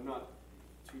distress, I'm not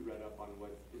too read up on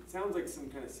what, it sounds like some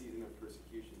kind of season of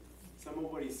persecution. Some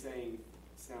of what he's saying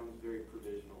sounds very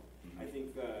provisional. Mm-hmm. I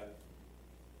think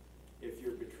if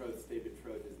you're betrothed, stay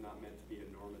betrothed is not meant to be a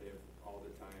normative all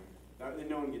the time. Then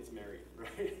no one gets married,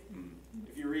 right? Mm-hmm.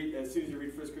 If you read, as soon as you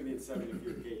read 1 Corinthians 7, if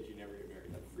you're engaged, you never get married.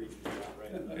 That freaks you out,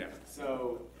 right? Yeah.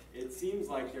 So it seems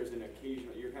like there's an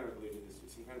occasional, you're kind of alluding to this,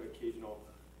 some kind of occasional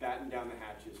batten down the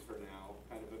hatches for now,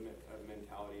 kind of a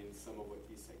mentality in some of what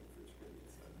he's saying in 1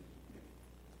 Corinthians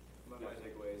 7. My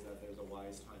takeaway is that there's a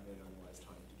wise time and an unwise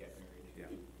time to get married. Yeah.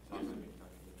 So I'm going to be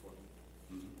talking important.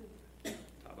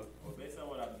 Taba? Well, based on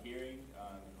what I'm hearing,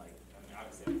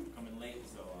 obviously I'm coming late,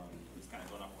 so just kind of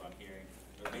going off what I'm hearing.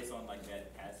 But based on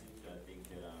that passage, I think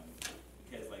that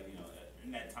because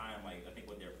in that time, I think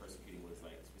what they're persecuting was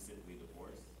specifically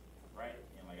divorce, right?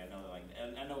 And I know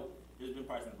and I know there's been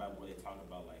parts in the Bible where they talk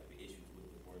about the issues with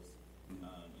divorce and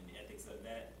the ethics of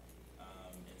that.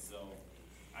 And so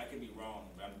I could be wrong,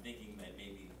 but I'm thinking that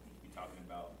maybe he could be talking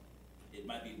about it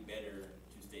might be better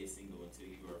to stay single until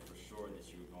you are for sure that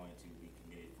you're going to be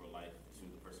committed for life to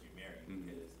the person you're marrying,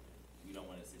 because you don't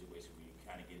want a situation where you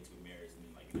kind of get into a marriage and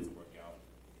then it doesn't work out.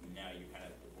 And now you're kind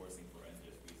of divorcing for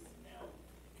unjust reasons, and now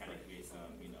it kind of creates a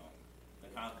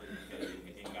conflict, because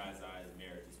in God's eyes,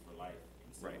 marriage is for life.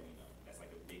 And so, Right. That's a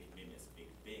big commitment, it's a big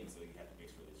thing. So you have to make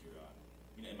sure that you're,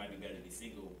 it might be better to be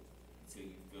single until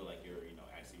you feel like you're,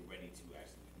 actually ready to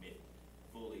actually commit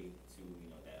fully to,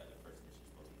 that other person that you're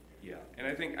supposed to be married. Yeah, and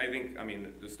I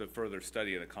think, just a further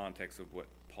study of the context of what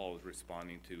Paul is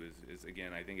responding to is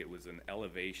again, I think it was an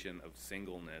elevation of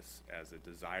singleness as a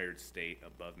desired state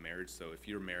above marriage. So if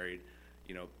you're married,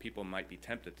 people might be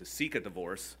tempted to seek a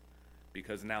divorce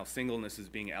because now singleness is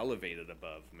being elevated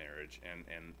above marriage,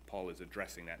 and Paul is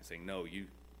addressing that and saying, no, you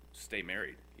stay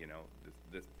married.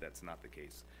 That's not the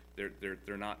case.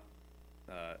 They're not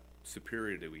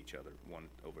superior to each other, one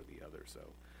over the other. So,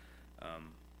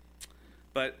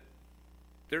 but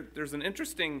there's an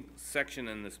interesting section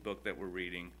in this book that we're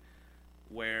reading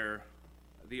where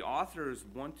the authors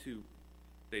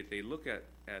they look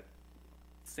at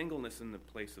singleness in the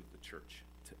place of the church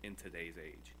in today's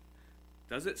age.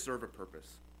 Does it serve a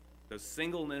purpose? Does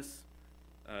singleness,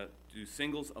 do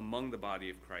singles among the body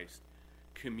of Christ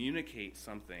communicate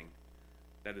something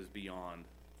that is beyond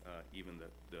even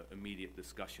the immediate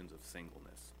discussions of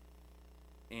singleness?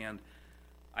 And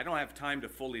I don't have time to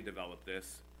fully develop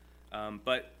this,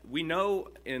 but we know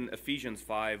in Ephesians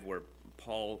 5 where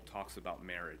Paul talks about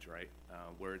marriage, right?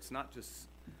 Where it's not just,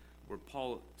 where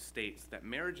Paul states that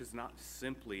marriage is not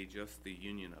simply just the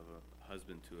union of a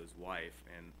husband to his wife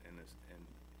and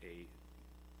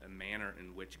a manner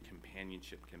in which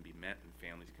companionship can be met and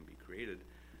families can be created,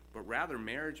 but rather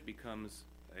marriage becomes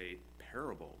a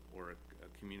parable or a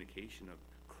communication of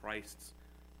Christ's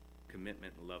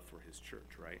commitment and love for his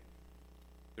church, right?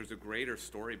 There's a greater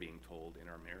story being told in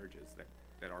our marriages that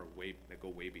go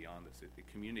way beyond this. It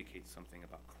communicates something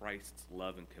about Christ's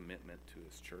love and commitment to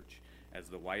his church. As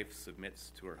the wife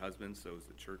submits to her husband, so is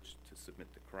the church to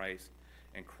submit to Christ,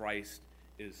 and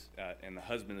and the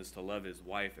husband is to love his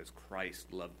wife as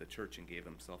Christ loved the church and gave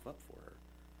himself up for her.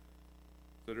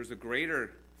 So there's a greater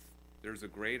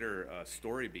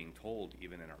story being told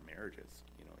even in our marriages.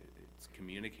 It's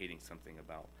communicating something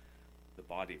about the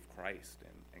body of Christ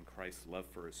and Christ's love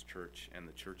for his church and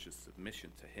the church's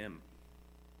submission to him.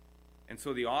 And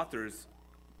so the authors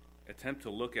attempt to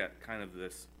look at kind of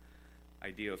this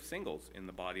idea of singles in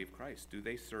the body of Christ. Do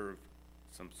they serve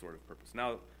some sort of purpose?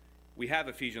 Now, we have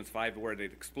Ephesians 5 where it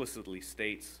explicitly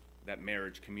states that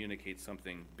marriage communicates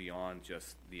something beyond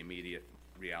just the immediate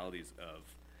realities of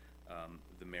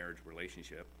the marriage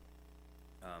relationship.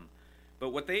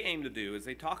 But what they aim to do is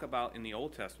they talk about in the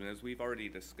Old Testament, as we've already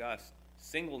discussed,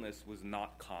 singleness was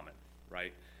not common,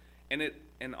 right?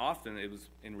 And often it was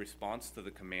in response to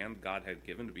the command God had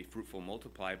given to be fruitful,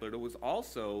 multiply, but it was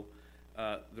also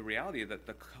the reality that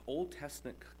the Old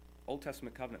Testament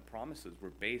covenant promises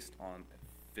were based on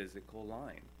a physical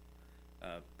line.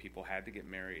 People had to get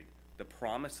married. The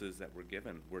promises that were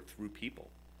given were through people,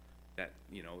 that,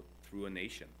 through a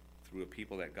nation, through a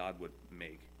people that God would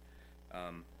make.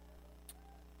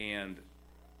 And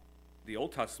the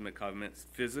Old Testament covenant's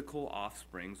physical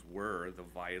offsprings were the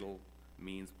vital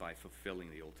means by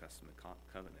fulfilling the Old Testament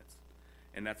covenants.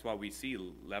 And that's why we see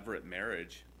levirate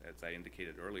marriage, as I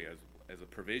indicated earlier, as a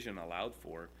provision allowed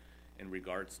for in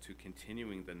regards to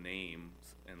continuing the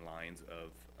names and lines of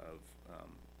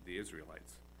the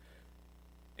Israelites.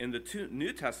 In the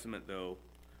New Testament, though,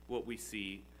 what we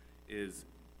see is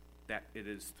that it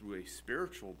is through a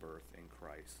spiritual birth in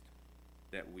Christ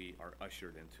that we are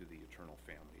ushered into the eternal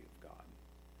family of God.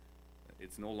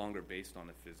 It's no longer based on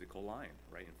a physical line,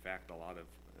 right? In fact, a lot of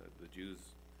the Jews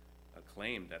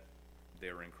claim that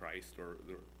they're in Christ, or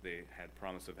they had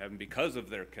promise of heaven because of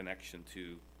their connection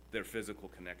to their physical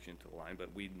connection to the line.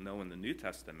 But we know in the New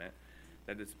Testament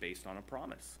that it's based on a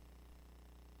promise.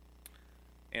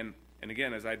 And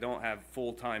again, as I don't have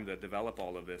full time to develop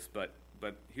all of this, but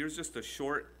here's just a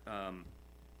short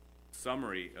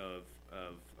summary of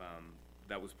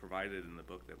that was provided in the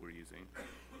book that we're using,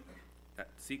 that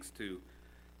seeks to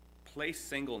place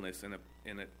singleness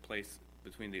in a place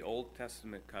between the Old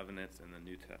Testament covenants and the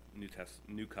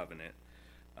New Covenant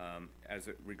as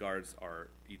it regards our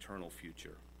eternal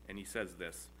future. And he says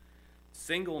this: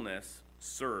 singleness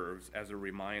serves as a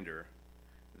reminder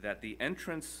that the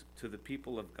entrance to the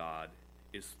people of God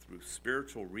is through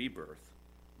spiritual rebirth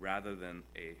rather than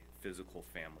a physical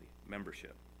family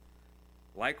membership.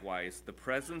 Likewise, the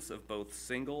presence of both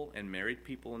single and married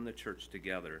people in the church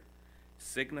together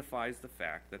signifies the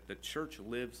fact that the church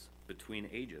lives between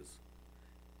ages.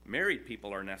 Married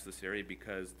people are necessary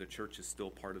because the church is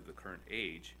still part of the current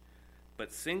age,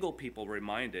 but single people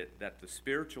remind it that the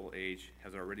spiritual age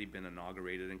has already been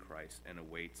inaugurated in Christ and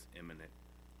awaits imminent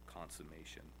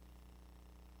consummation.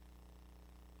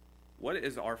 What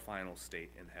is our final state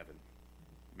in heaven?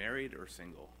 Married or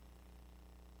single?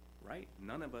 Right?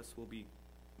 None of us will be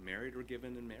married or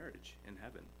given in marriage in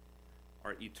heaven.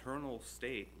 Our eternal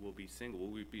state will be single.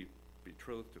 We'll be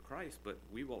betrothed to Christ, but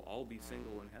we will all be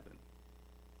single in heaven.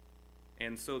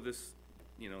 And so this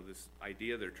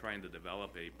idea they're trying to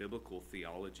develop, a biblical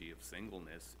theology of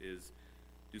singleness, is,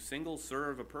 do singles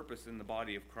serve a purpose in the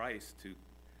body of Christ to,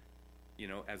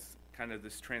 as kind of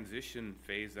this transition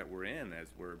phase that we're in, as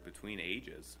we're between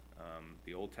ages?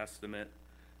 The Old Testament,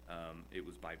 it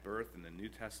was by birth. In the New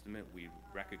Testament, we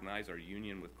recognize our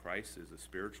union with Christ as a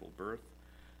spiritual birth,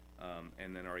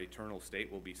 and then our eternal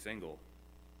state will be single.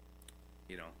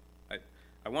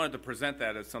 I wanted to present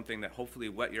that as something that hopefully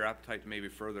whet your appetite to maybe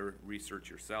further research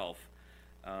yourself,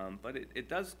 but it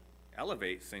does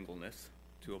elevate singleness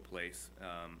to a place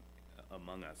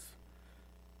among us.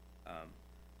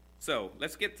 So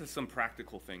let's get to some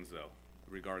practical things, though,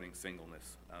 regarding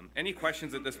singleness. Any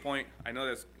questions at this point? I know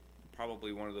that's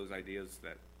probably one of those ideas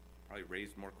that probably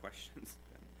raised more questions,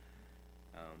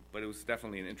 but it was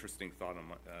definitely an interesting thought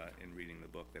in reading the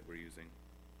book that we're using.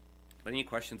 But any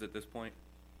questions at this point?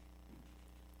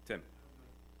 Tim?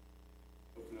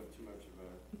 Open up too much of a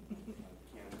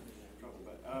can of trouble,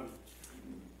 but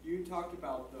you talked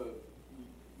about the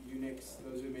eunuchs,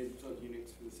 those who made themselves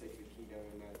eunuchs for the sake of the kingdom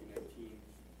in Matthew 19,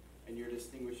 and you're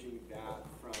distinguishing that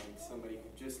from somebody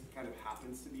who just kind of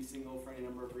happens to be single for any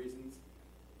number of reasons.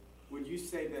 Would you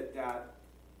say that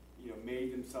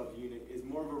made themselves eunuch is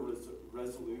more of a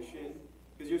resolution?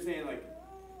 Because you're saying, like,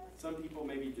 some people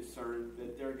maybe discern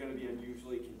that they're going to be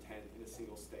unusually content in a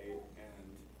single state, and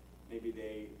maybe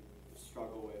they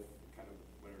struggle with kind of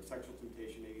whatever sexual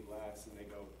temptation, maybe less, and they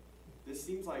go, this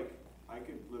seems like I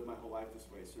could live my whole life this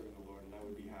way, serving the Lord, and I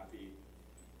would be happy.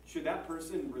 Should that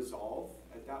person resolve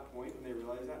at that point when they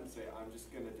realize that and say, I'm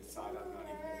just going to decide I'm not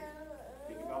even going to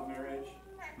think about marriage?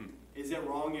 Is it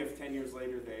wrong if 10 years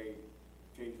later they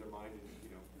change their mind and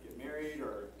get married?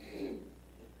 Or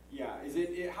is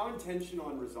it how intentional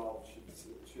and resolved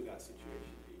should that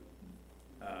situation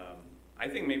be? I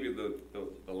think maybe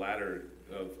the latter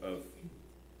of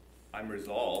I'm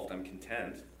resolved, I'm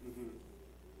content. Mm-hmm.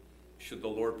 should the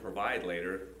Lord provide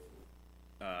later,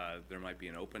 there might be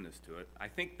an openness to it. I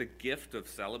think the gift of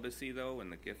celibacy, though,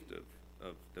 and the gift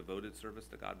of devoted service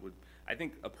to God I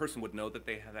think a person would know that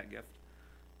they have that gift.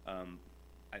 I'm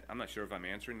not sure if I'm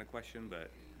answering the question,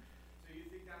 but So you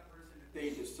think that person, if they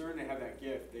discern they have that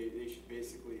gift, they should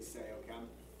basically say, okay,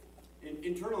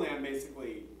 internally I'm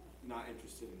basically not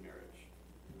interested in marriage.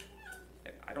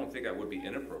 I don't think that would be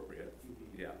inappropriate.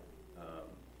 Yeah,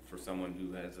 for someone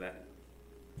who has that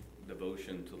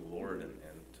devotion to the Lord and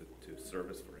to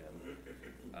service for Him.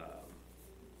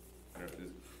 I don't know,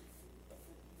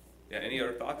 yeah, any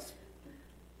other thoughts?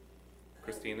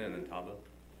 Christina and then Taba?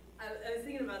 I was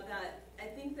thinking about that. I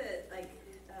think that, like,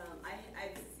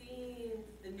 I've seen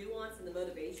the nuance and the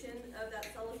motivation of that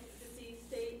celibacy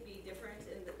state be different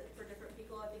for different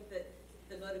people. I think that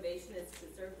the motivation is to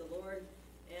serve the Lord,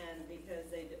 and because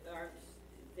they aren't,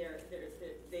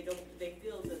 they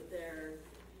feel that they're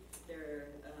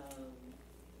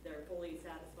fully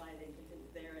satisfied and content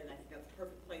there, and I think that's a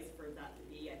perfect place for that to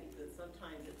be. I think that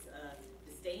sometimes it's a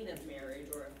disdain of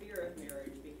marriage or a fear of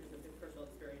marriage because of their personal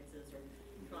experiences or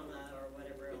trauma or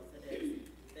whatever else it is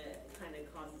that kind of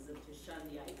causes them to shun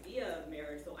the idea of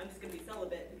marriage. So I'm just going to be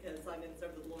celibate because I'm going to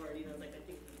serve the Lord. You know, like I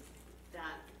think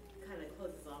that kind of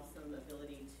closes off some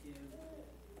ability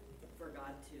for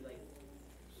God to like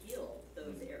heal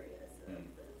those areas and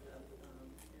so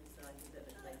I think that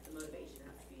like the motivation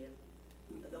has to be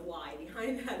the why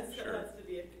behind that. So Sure. That's to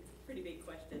be a pretty big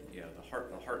question. Yeah, the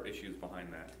heart issues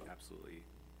behind that absolutely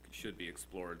should be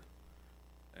explored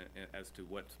as to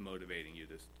what's motivating you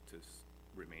to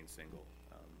remain single.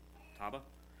 Taba?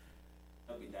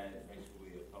 That would be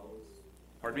diametrically opposed.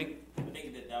 Pardon me? I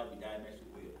think that would be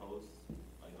diametrically opposed,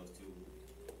 like those two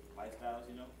lifestyles,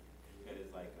 you know?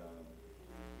 Because like,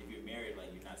 if you're married, like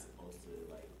you're not supposed to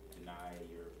like deny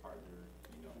your partner,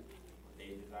 you know, what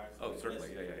they desire. So Oh, certainly,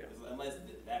 yeah. Unless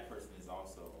that person is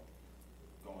also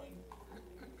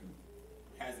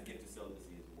has a gift of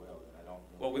celibacy as well, and I don't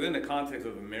know. Well, within the context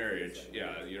of a marriage,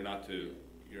 yeah, you're not to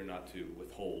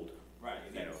withhold, Right,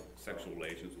 exactly. sexual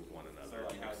relations with one So another.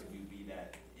 like, how could you be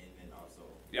that and then also?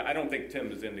 Yeah, I don't think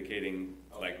Tim is indicating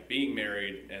like being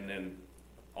married and then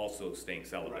also staying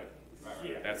celibate.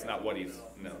 Right. That's not what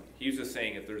no. He's just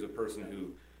saying if there's a person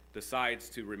who decides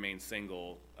to remain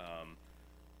single,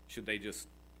 should they just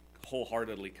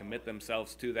wholeheartedly commit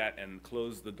themselves to that and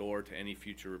close the door to any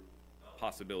future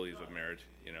possibilities of marriage,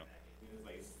 you know? It's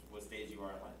like what stage you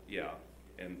are in life. Yeah,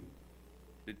 and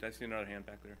did I see another hand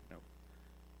back there? No.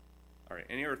 All right,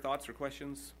 any other thoughts or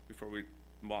questions before we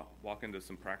walk into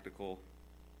some practical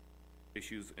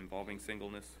issues involving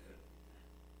singleness?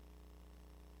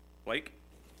 Blake?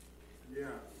 Yeah,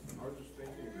 I was just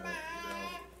thinking that,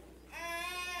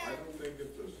 I don't think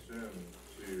it's a sin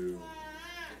to,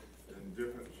 in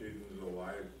different seasons of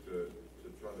life, to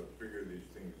try to figure these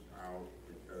things out,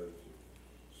 because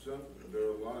there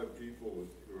are a lot of people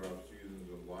throughout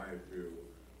seasons of life who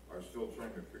are still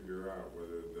trying to figure out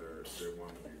whether they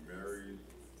want to be married,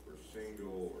 or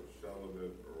single, or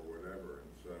celibate, or whatever,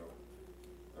 and so,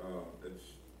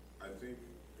 I think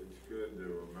it's good to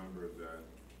remember that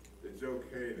it's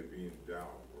okay to be in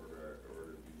doubt,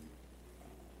 or to be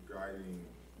guiding,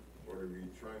 or to be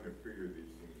trying to figure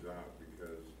these things out,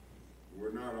 because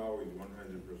we're not always 100%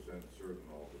 certain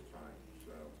all the time,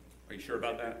 so. Are you sure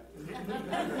about that?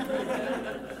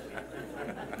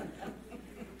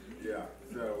 Yeah,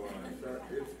 so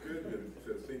it's good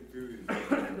to think through these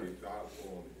things and be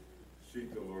thoughtful and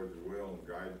seek the Lord's will and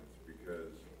guidance,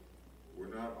 because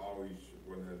we're not always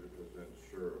 100%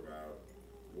 sure about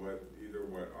what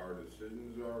our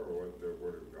decisions are or what the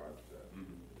Word of God says.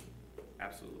 Mm-hmm.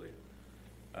 Absolutely.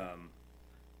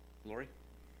 Lori?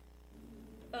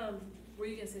 Were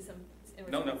you gonna say something?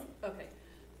 No. Okay.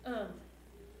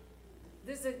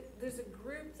 There's a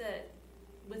group that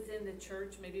within the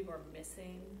church maybe we're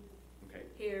missing Okay.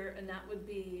 here, and that would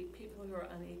be people who are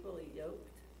unequally yoked.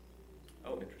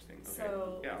 Oh, interesting. Okay.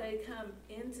 So Yeah. they come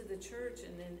into the church,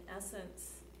 and in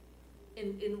essence,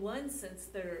 in one sense,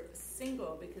 they're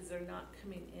single because they're not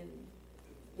coming in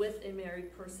with a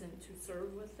married person to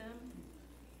serve with them.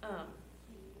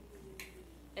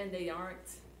 And they're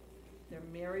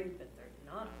married, but they're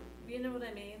not. You know what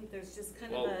I mean? There's just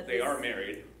kind of Well, they are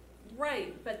married.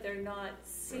 Right, but they're not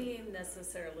seen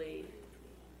necessarily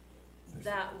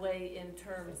that way in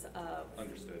terms of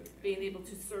Understood. being able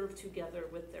to serve together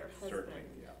with their husband. Certainly,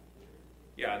 yeah.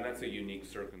 Yeah, and that's a unique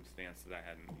circumstance that I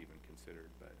hadn't even considered,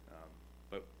 but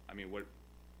I mean,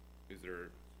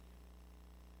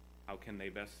 how can they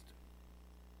best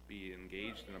be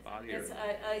engaged in a body? Or? Yes,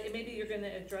 maybe you're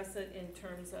gonna address it in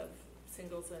terms of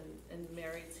singles and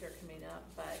marrieds here coming up,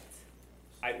 but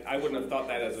I wouldn't have thought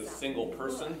that as a single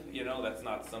person, that's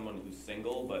not someone who's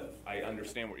single, but I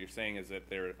understand what you're saying is that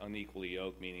they're unequally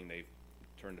yoked, meaning they've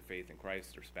turned to faith in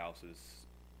Christ, their spouse is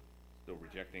still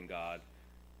rejecting God,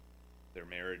 their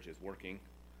marriage is working,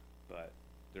 but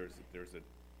there's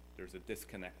a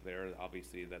disconnect there,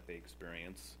 obviously, that they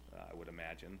experience, I would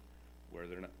imagine, where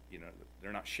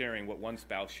they're not sharing what one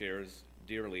spouse shares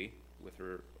dearly with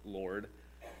her Lord,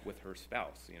 with her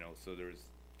spouse, so there's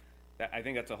that. I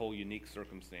think that's a whole unique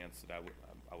circumstance that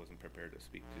I wasn't prepared to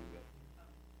speak to, but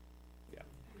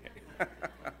yeah.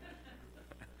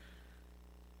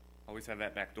 Always have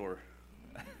that back door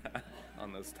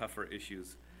on those tougher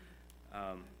issues,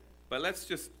 but let's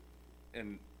just,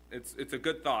 and it's a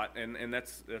good thought, and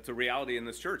that's a reality in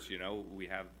this church. We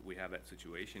have that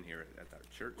situation here at our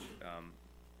church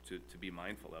to be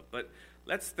mindful of. But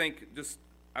let's think.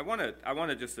 I want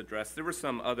to just address. There were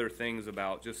some other things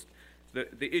about just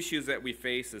the issues that we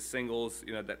face as singles.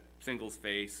 That singles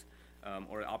face,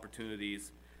 or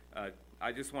opportunities.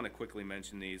 I just want to quickly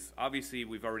mention these. Obviously,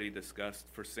 we've already discussed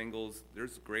for singles.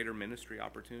 There's greater ministry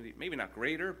opportunity. Maybe not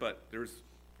greater, but there's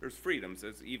freedoms,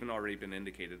 as even already been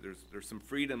indicated. There's some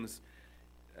freedoms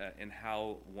in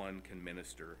how one can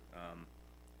minister.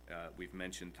 We've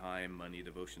mentioned time, money,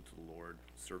 devotion to the Lord,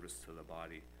 service to the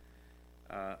body.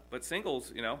 But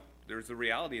singles, there's a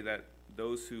reality that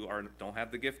those who don't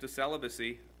have the gift of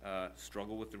celibacy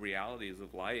struggle with the realities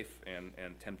of life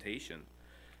and temptation,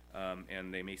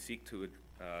 and they may seek to,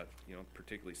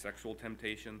 particularly sexual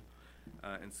temptation,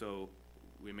 and so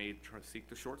we may seek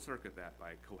to short circuit that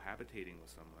by cohabitating with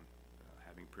someone,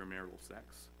 having premarital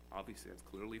sex. Obviously, that's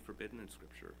clearly forbidden in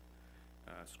Scripture.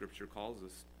 Scripture calls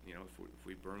us, if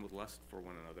we burn with lust for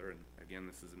one another, and again,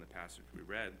 this is in the passage we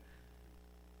read,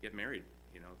 get married.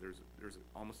 There's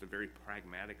almost a very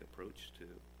pragmatic approach to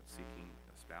seeking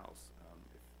a spouse,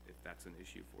 if that's an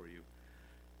issue for you.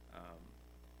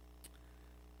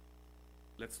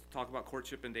 Let's talk about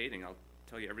courtship and dating. I'll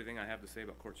tell you everything I have to say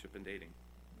about courtship and dating.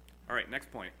 All right, next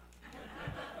point.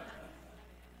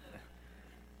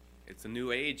 It's a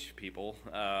new age, people.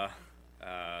 How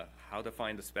to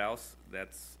find a spouse,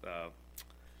 that's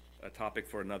a topic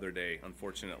for another day,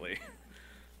 unfortunately.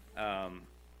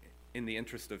 In the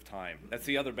interest of time. That's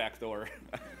the other back door.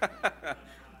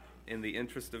 In the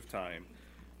interest of time.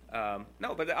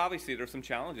 No, but obviously there's some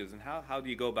challenges. And how do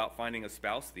you go about finding a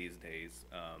spouse these days?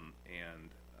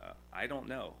 I don't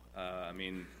know.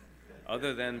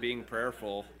 Other than being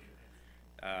prayerful,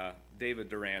 David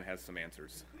Duran has some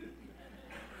answers.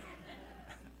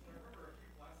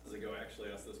 Ago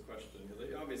actually asked this question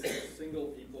because obviously single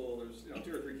people, there's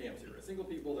 2 or 3 camps here. Single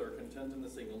people that are content in the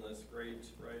singleness, great,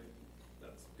 right?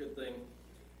 That's a good thing.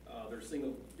 There's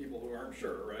single people who aren't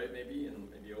sure, right? Maybe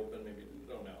open, maybe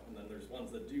don't know. And then there's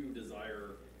ones that do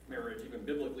desire marriage, even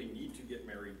biblically need to get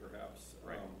married, perhaps.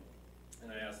 Right. And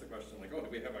I asked the question do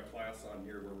we have a class on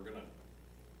here where we're gonna,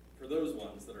 for those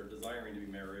ones that are desiring to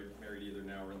be married either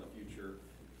now or in the future,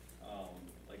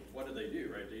 what do they do,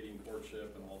 right? Dating,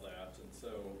 courtship, and all that. And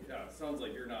so, yeah, it sounds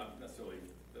like you're not necessarily,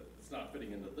 it's not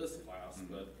fitting into this class,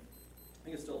 but I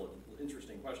think it's still an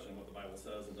interesting question what the Bible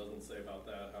says and doesn't say about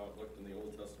that, how it looked in the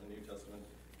Old Testament, New Testament.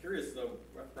 Curious, though,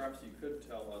 perhaps you could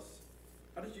tell us,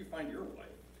 how did you find your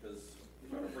wife? Because you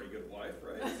found a pretty good wife,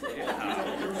 right? Yeah,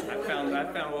 I found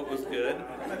what was good. It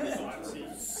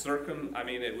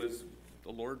was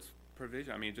the Lord's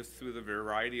provision. Just through the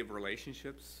variety of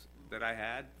relationships that I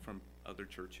had from other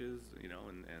churches,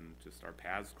 and just our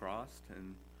paths crossed,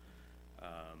 and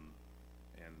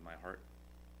my heart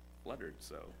fluttered,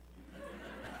 so.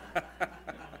 I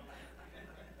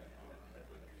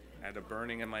had a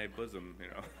burning in my bosom,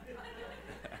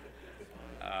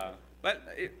 but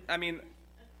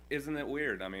isn't it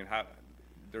weird?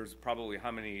 There's probably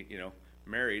how many,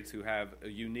 marrieds who have a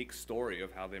unique story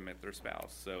of how they met their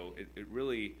spouse. So it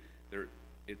really,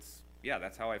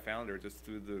 that's how I found her, just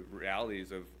through the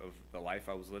realities of the life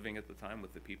I was living at the time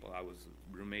with the people I was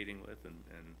roommating with, and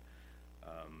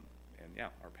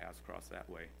our paths crossed that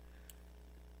way.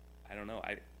 I don't know.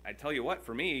 I tell you what,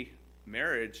 for me,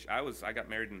 marriage, I got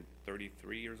married in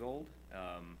 33 years old.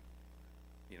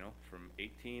 From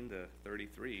 18 to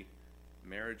 33,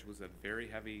 marriage was a very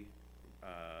heavy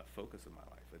focus of my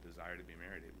life, a desire to be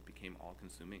married. It became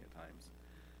all-consuming at times,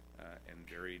 and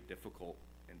very difficult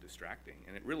and distracting,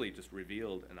 and it really just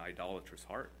revealed an idolatrous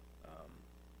heart.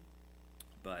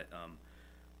 But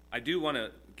I do want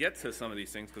to get to some of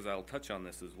these things, because I'll touch on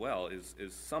this as well,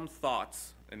 is some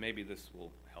thoughts, and maybe this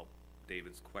will help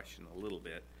David's question a little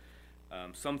bit,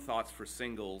 some thoughts for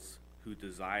singles who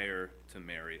desire to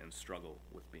marry and struggle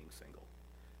with being single.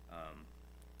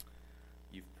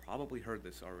 You've probably heard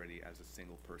this already as a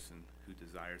single person who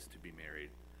desires to be married,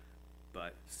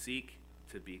 but seek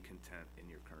to be content in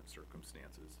your current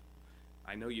circumstances.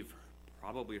 I know you've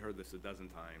probably heard this a dozen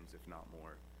times, if not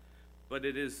more, but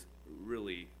it is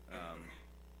really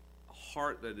a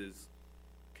heart that is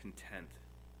content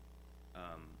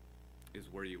is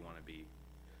where you want to be.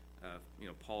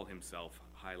 Paul himself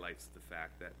highlights the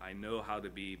fact that I know how to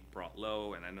be brought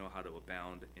low, and I know how to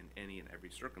abound in any and every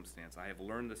circumstance. I have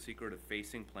learned the secret of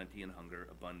facing plenty and hunger,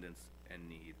 abundance and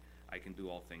need. I can do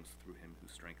all things through him who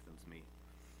strengthens me.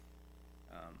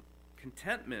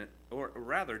 Contentment, or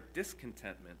rather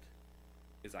discontentment,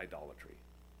 is idolatry.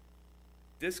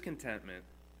 Discontentment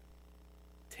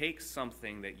takes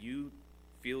something that you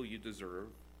feel you deserve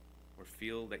or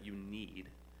feel that you need,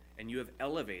 and you have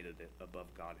elevated it above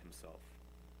God himself.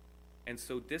 And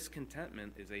so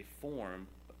discontentment is a form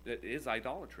that is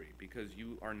idolatry, because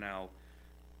you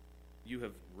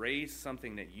have raised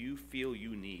something that you feel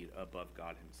you need above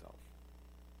God himself.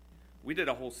 We did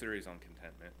a whole series on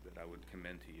contentment that I would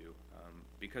commend to you,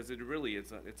 because it really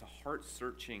is it's a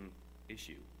heart-searching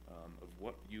issue of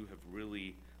what you have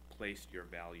really placed your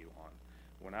value on.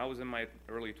 When I was in my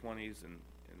early 20s and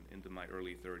into my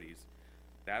early 30s,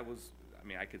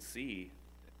 I could see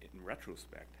in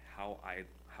retrospect how I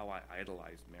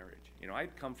idolized marriage.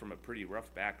 I'd come from a pretty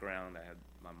rough background.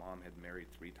 My mom had married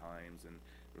 3 times, and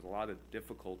there was a lot of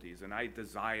difficulties, and I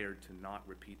desired to not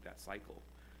repeat that cycle.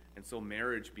 And so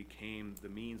marriage became the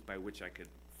means by which I could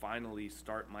finally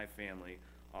start my family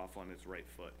off on its right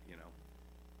foot,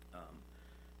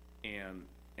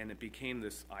 and it became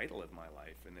this idol of my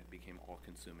life, and it became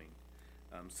all-consuming.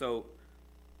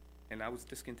 And I was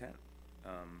discontent.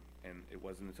 And it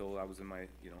wasn't until I was in my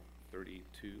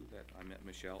 32 that I met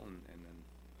Michelle, and then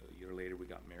a year later we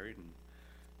got married,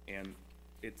 and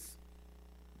it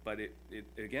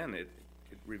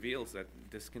reveals that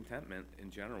discontentment in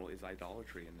general is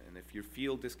idolatry, and if you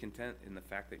feel discontent in the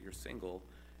fact that you're single,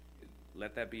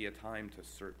 let that be a time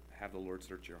to have the Lord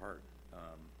search your heart.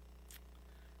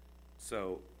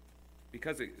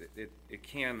 Because it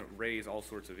can raise all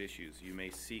sorts of issues, you may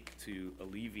seek to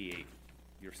alleviate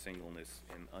your singleness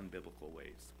in unbiblical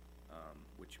ways,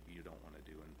 which you don't want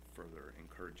to do, and further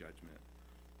incur judgment.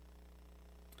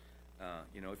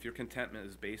 If your contentment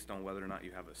is based on whether or not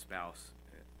you have a spouse,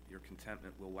 your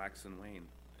contentment will wax and wane.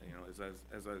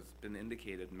 As has been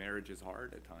indicated, marriage is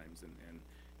hard at times, and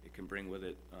it can bring with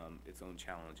it its own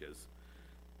challenges.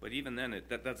 But even then,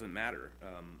 that doesn't matter.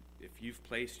 If you've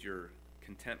placed your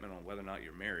contentment on whether or not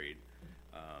you're married,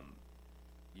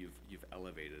 you've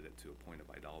elevated it to a point of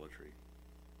idolatry.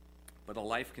 But a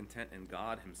life content in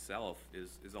God himself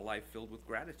is a life filled with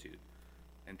gratitude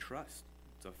and trust.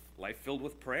 It's a life filled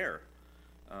with prayer.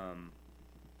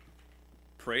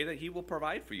 Pray that he will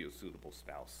provide for you a suitable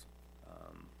spouse,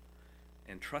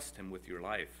 and trust him with your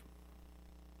life.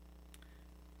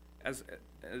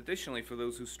 Additionally, for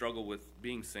those who struggle with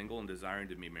being single and desiring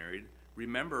to be married,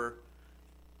 remember,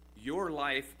 your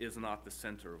life is not the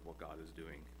center of what God is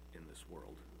doing in this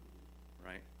world,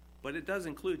 right? But it does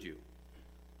include you.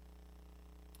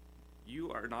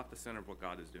 You are not the center of what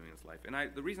God is doing in his life. And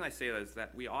the reason I say that is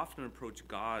that we often approach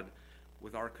God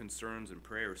with our concerns and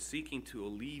prayers, seeking to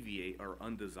alleviate our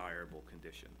undesirable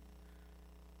condition,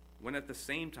 when at the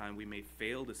same time we may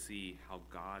fail to see how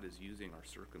God is using our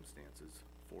circumstances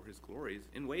for his glories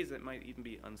in ways that might even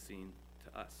be unseen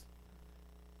to us.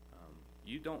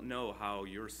 You don't know how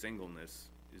your singleness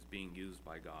is being used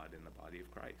by God in the body of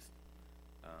Christ,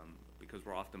 because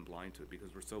we're often blind to it,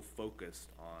 because we're so focused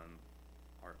on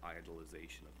our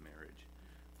idolization of marriage,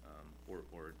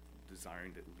 or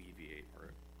desiring to alleviate our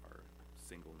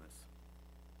singleness.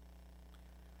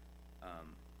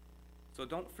 So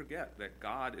don't forget that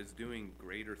God is doing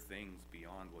greater things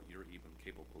beyond what you're even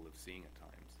capable of seeing at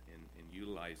times in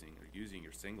utilizing or using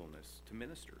your singleness to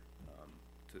minister,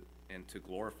 and to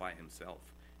glorify himself.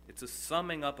 It's a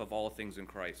summing up of all things in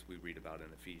Christ we read about in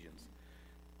Ephesians.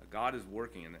 God is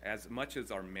working, and as much as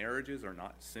our marriages are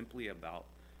not simply about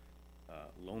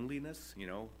loneliness,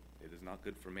 it is not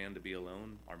good for man to be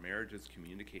alone, our marriages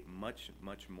communicate much,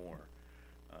 much more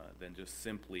than just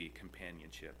simply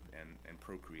companionship and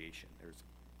procreation.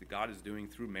 God is doing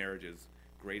through marriages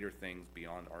greater things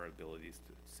beyond our abilities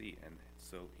to see, and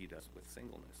so he does with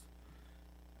singleness.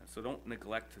 And so don't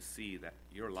neglect to see that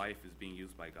your life is being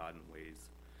used by God in ways.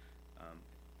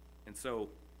 And so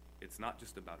it's not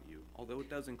just about you, although it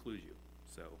does include you.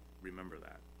 So remember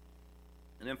that.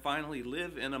 And then finally,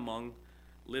 live in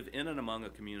and among a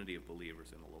community of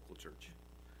believers in a local church.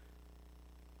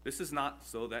 This is not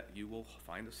so that you will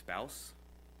find a spouse,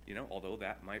 although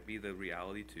that might be the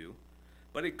reality too,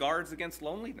 but it guards against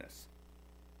loneliness.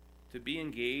 To be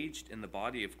engaged in the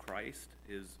body of Christ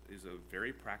is a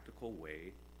very practical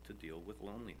way to deal with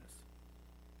loneliness.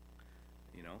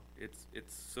 You know, it's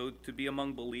so to be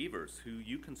among believers who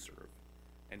you can serve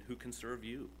and who can serve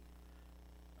you.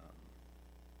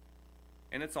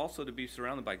 And it's also to be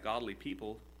surrounded by godly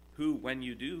people who, when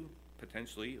you do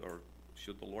potentially, or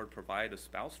should the Lord provide a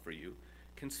spouse for you,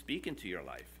 can speak into your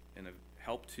life and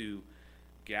help to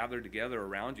gather together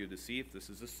around you to see if this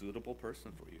is a suitable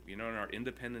person for you. You know, in our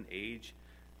independent age,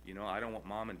 you know, I don't want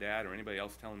mom and dad or anybody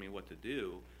else telling me what to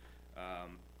do,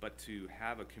 but to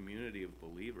have a community of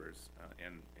believers,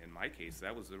 and in my case,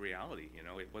 that was the reality. You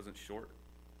know, it wasn't short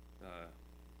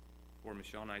before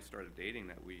Michelle and I started dating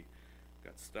that we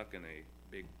got stuck in a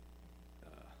big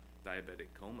diabetic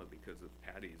coma because of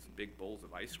Patty's big bowls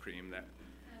of ice cream that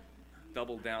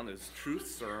doubled down as truth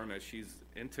serum as she's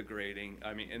interrogating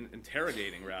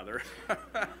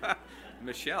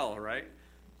Michelle, right?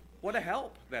 What a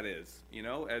help that is, you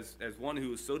know, as one who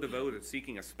was so devoted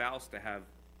seeking a spouse to have,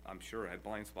 I'm sure I had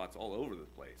blind spots all over the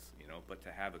place, you know, but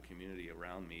to have a community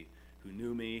around me, who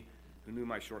knew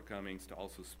my shortcomings, to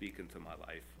also speak into my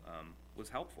life, was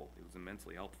helpful. It was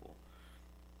immensely helpful.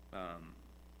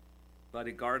 But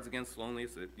it guards against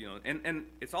loneliness, you know, and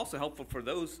it's also helpful for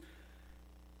those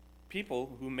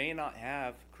people who may not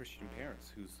have Christian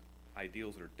parents whose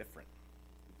ideals are different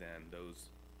than those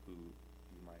who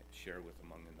you might share with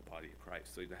among in the body of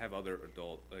Christ. So to have other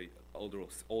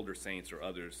older saints or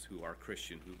others who are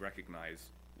Christian, who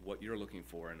recognize what you're looking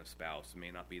for in a spouse may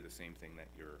not be the same thing that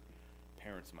your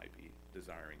parents might be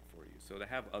desiring for you. So to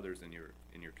have others in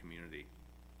your community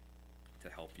to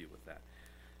help you with that.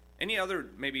 Any other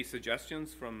maybe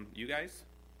suggestions from you guys,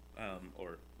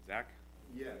 or Zach?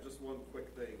 Yeah, just one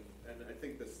quick thing, and I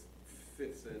think this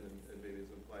fits in and maybe is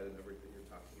implied in everything you're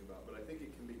talking about, but I think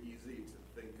it can be easy to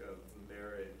think of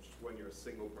marriage, when you're a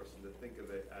single person, to think of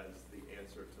it as the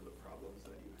answer to the problems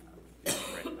that you have.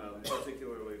 Right.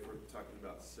 Particularly if we're talking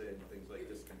about sin, things like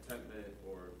discontentment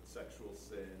or sexual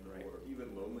sin, Right. or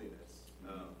even loneliness,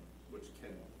 which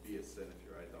can be a sin if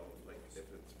you're if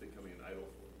it's becoming an idol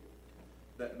for you.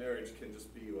 That marriage can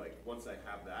just be like, once I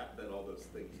have that, then all those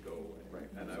things go away. Right.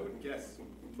 And I would guess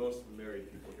most married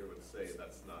people here would say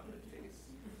that's not the case.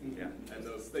 Yeah. And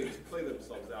those things play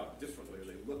themselves out differently, or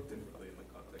they look differently in the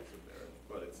context of marriage.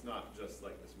 But it's not just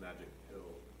like this magic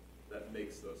pill that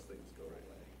makes those things go away.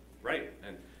 Right,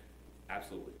 and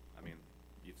absolutely. I mean,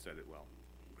 you've said it well.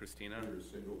 Christina? Under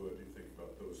singlehood, you think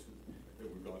about those that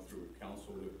we've gone through with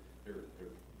counsel, that they're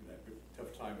in that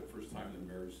tough time, the first time in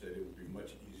marriage, said it would be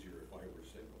much easier if I were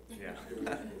single. Yeah.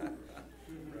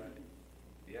 Right.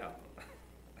 Yeah.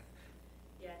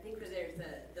 Yeah, I think that there's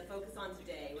the focus on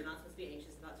today. We're not supposed to be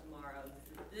anxious about tomorrow.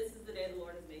 This is the day the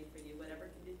Lord has made for you,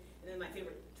 whatever condition. And then my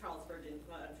favorite, Charles Spurgeon,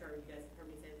 I'm sure you guys have heard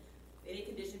me say, any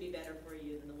condition be better for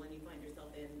you than the one you find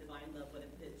yourself in. Divine love would have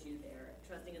put you there.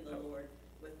 Trusting in the Lord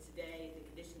with today, the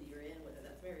condition that you're in, whether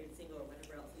that's married, single, or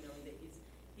whatever else, knowing that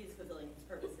He's fulfilling His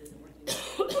purposes and working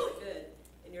for the good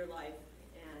in your life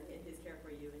and in His care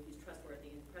for you, and He's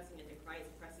trustworthy, and pressing into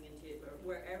Christ, pressing into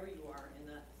wherever you are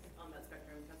on that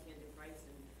spectrum, pressing into Christ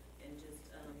and just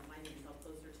finding yourself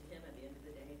closer to Him at the end of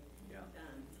the day. Yeah.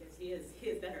 Because He is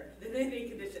better than any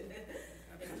condition.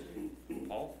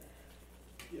 Paul?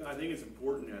 Yeah, I think it's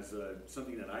important as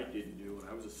something that I didn't do when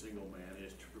I was a single man,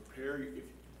 is to prepare, if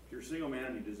you're a single man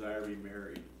and you desire to be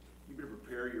married, you better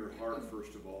prepare your heart,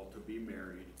 first of all, to be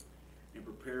married, and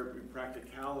prepare in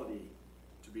practicality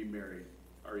to be married.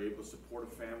 Are you able to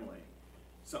support a family?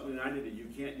 Something that I did, you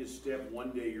can't just step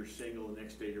one day you're single, the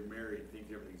next day you're married, and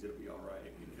think everything's gonna be all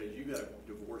right, because you gotta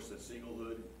divorce the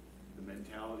singlehood, the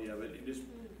mentality of it, and just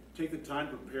take the time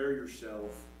to prepare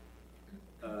yourself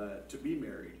to be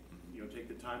married. You know, take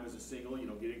the time as a single, you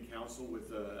know, get in counsel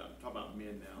with, I'm talking about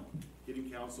men now, get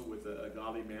in counsel with a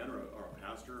godly man or a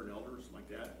pastor or an elder or something like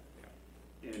that,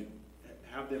 and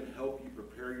have them help you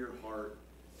prepare your heart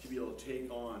to be able to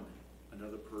take on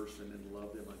another person and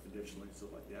love them unconditionally and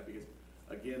stuff like that, because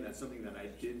again, that's something that I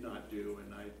did not do,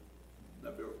 and I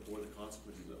bore the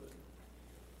consequences of it.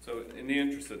 So in the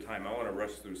interest of time, I want to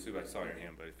rush through. Sue, I saw your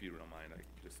hand, but if you don't mind, I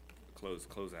just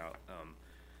close out.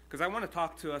 Because I want to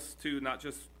talk to us too, not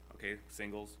just,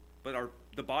 singles, but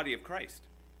the body of Christ.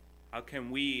 How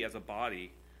can we as a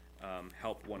body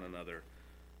help one another?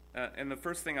 And the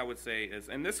first thing I would say is,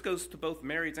 and this goes to both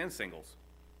marrieds and singles,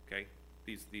 okay,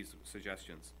 these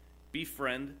suggestions.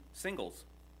 Befriend singles.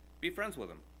 Be friends with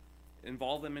them.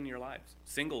 Involve them in your lives.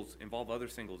 Singles, involve other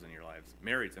singles in your lives.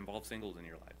 Marrieds, involve singles in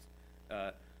your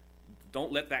lives.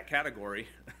 Don't let that category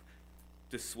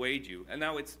dissuade you. And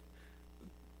now it's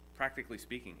practically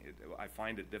speaking, I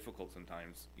find it difficult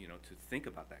sometimes, to think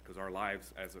about that, because our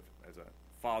lives as a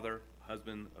father,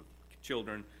 husband of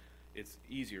children, it's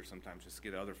easier sometimes just to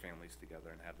get other families together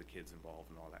and have the kids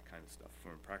involved and all that kind of stuff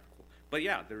from practical. But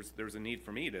yeah, there's a need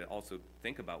for me to also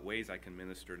think about ways I can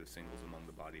minister to singles among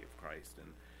the body of Christ,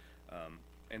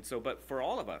 but for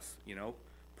all of us,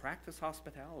 practice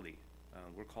hospitality.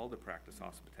 We're called to practice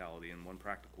hospitality, and one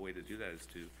practical way to do that is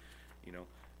to,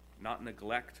 not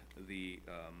neglect the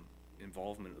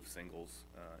involvement of singles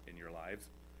in your lives.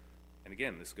 And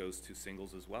again, this goes to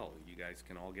singles as well. You guys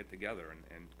can all get together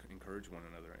and encourage one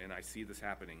another. And I see this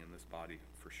happening in this body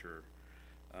for sure.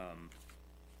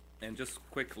 And just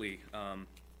quickly,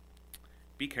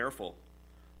 be careful.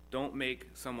 Don't make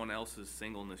someone else's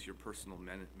singleness your personal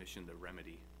mission to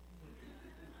remedy.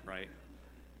 Right?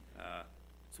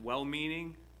 It's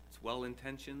well-meaning, it's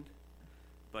well-intentioned,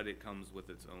 but it comes with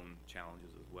its own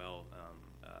challenges as well.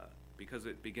 Because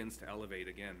it begins to elevate,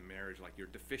 again, marriage like you're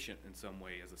deficient in some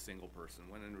way as a single person,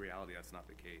 when in reality that's not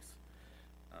the case.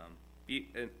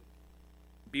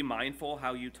 Be mindful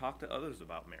how you talk to others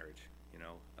about marriage.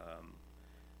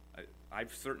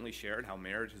 I've certainly shared how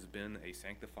marriage has been a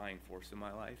sanctifying force in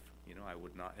my life. I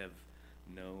would not have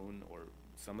known, or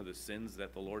some of the sins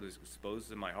that the Lord has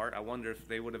exposed in my heart, I wonder if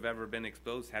they would have ever been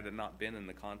exposed had it not been in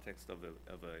the context of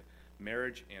a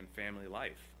marriage and family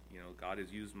life. God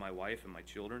has used my wife and my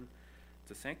children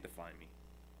to sanctify me.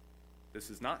 This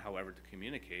is not, however, to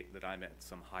communicate that I'm at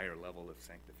some higher level of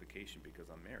sanctification because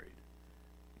I'm married.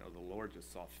 The Lord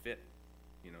just saw fit,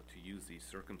 to use these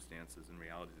circumstances and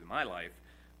realities in my life.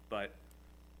 But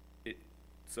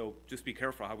so just be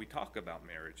careful how we talk about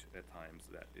marriage at times,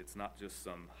 that it's not just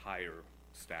some higher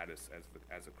status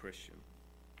as a Christian.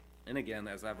 And again,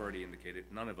 as I've already indicated,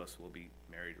 none of us will be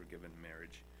married or given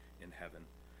marriage in heaven.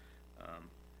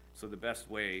 So the best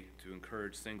way to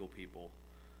encourage single people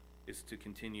is to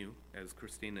continue, as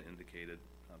Christina indicated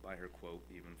by her quote,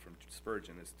 even from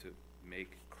Spurgeon, is to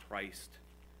make Christ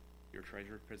your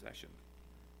treasured possession.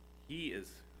 He is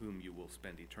whom you will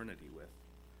spend eternity with.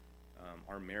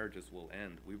 Our marriages will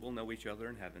end. We will know each other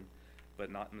in heaven, but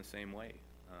not in the same way.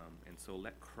 And so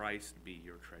let Christ be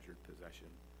your treasured possession.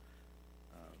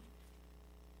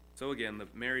 So again, the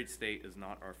married state is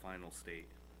not our final state.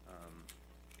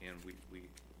 And we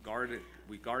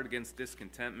guard against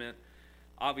discontentment.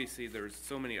 Obviously, there's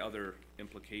so many other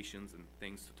implications and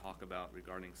things to talk about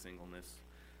regarding singleness.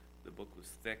 The book was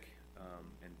thick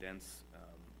and dense,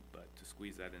 but to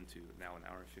squeeze that into now an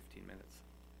hour and 15 minutes.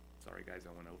 Sorry, guys,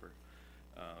 I went over.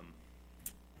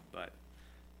 But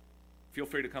feel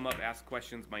free to come up, ask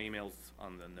questions. My email's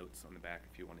on the notes on the back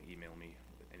if you want to email me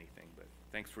with anything. But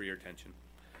thanks for your attention.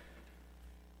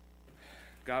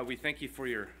 God, we thank you for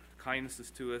your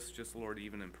kindnesses to us, just, Lord,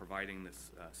 even in providing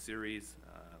this series.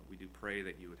 We do pray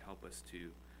that you would help us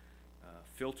to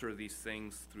filter these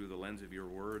things through the lens of your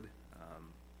word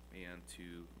and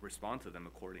to respond to them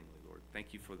accordingly, Lord.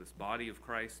 Thank you for this body of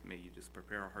Christ. May you just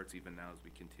prepare our hearts even now as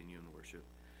we continue in worship.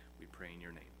 We pray in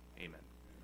your name. Amen.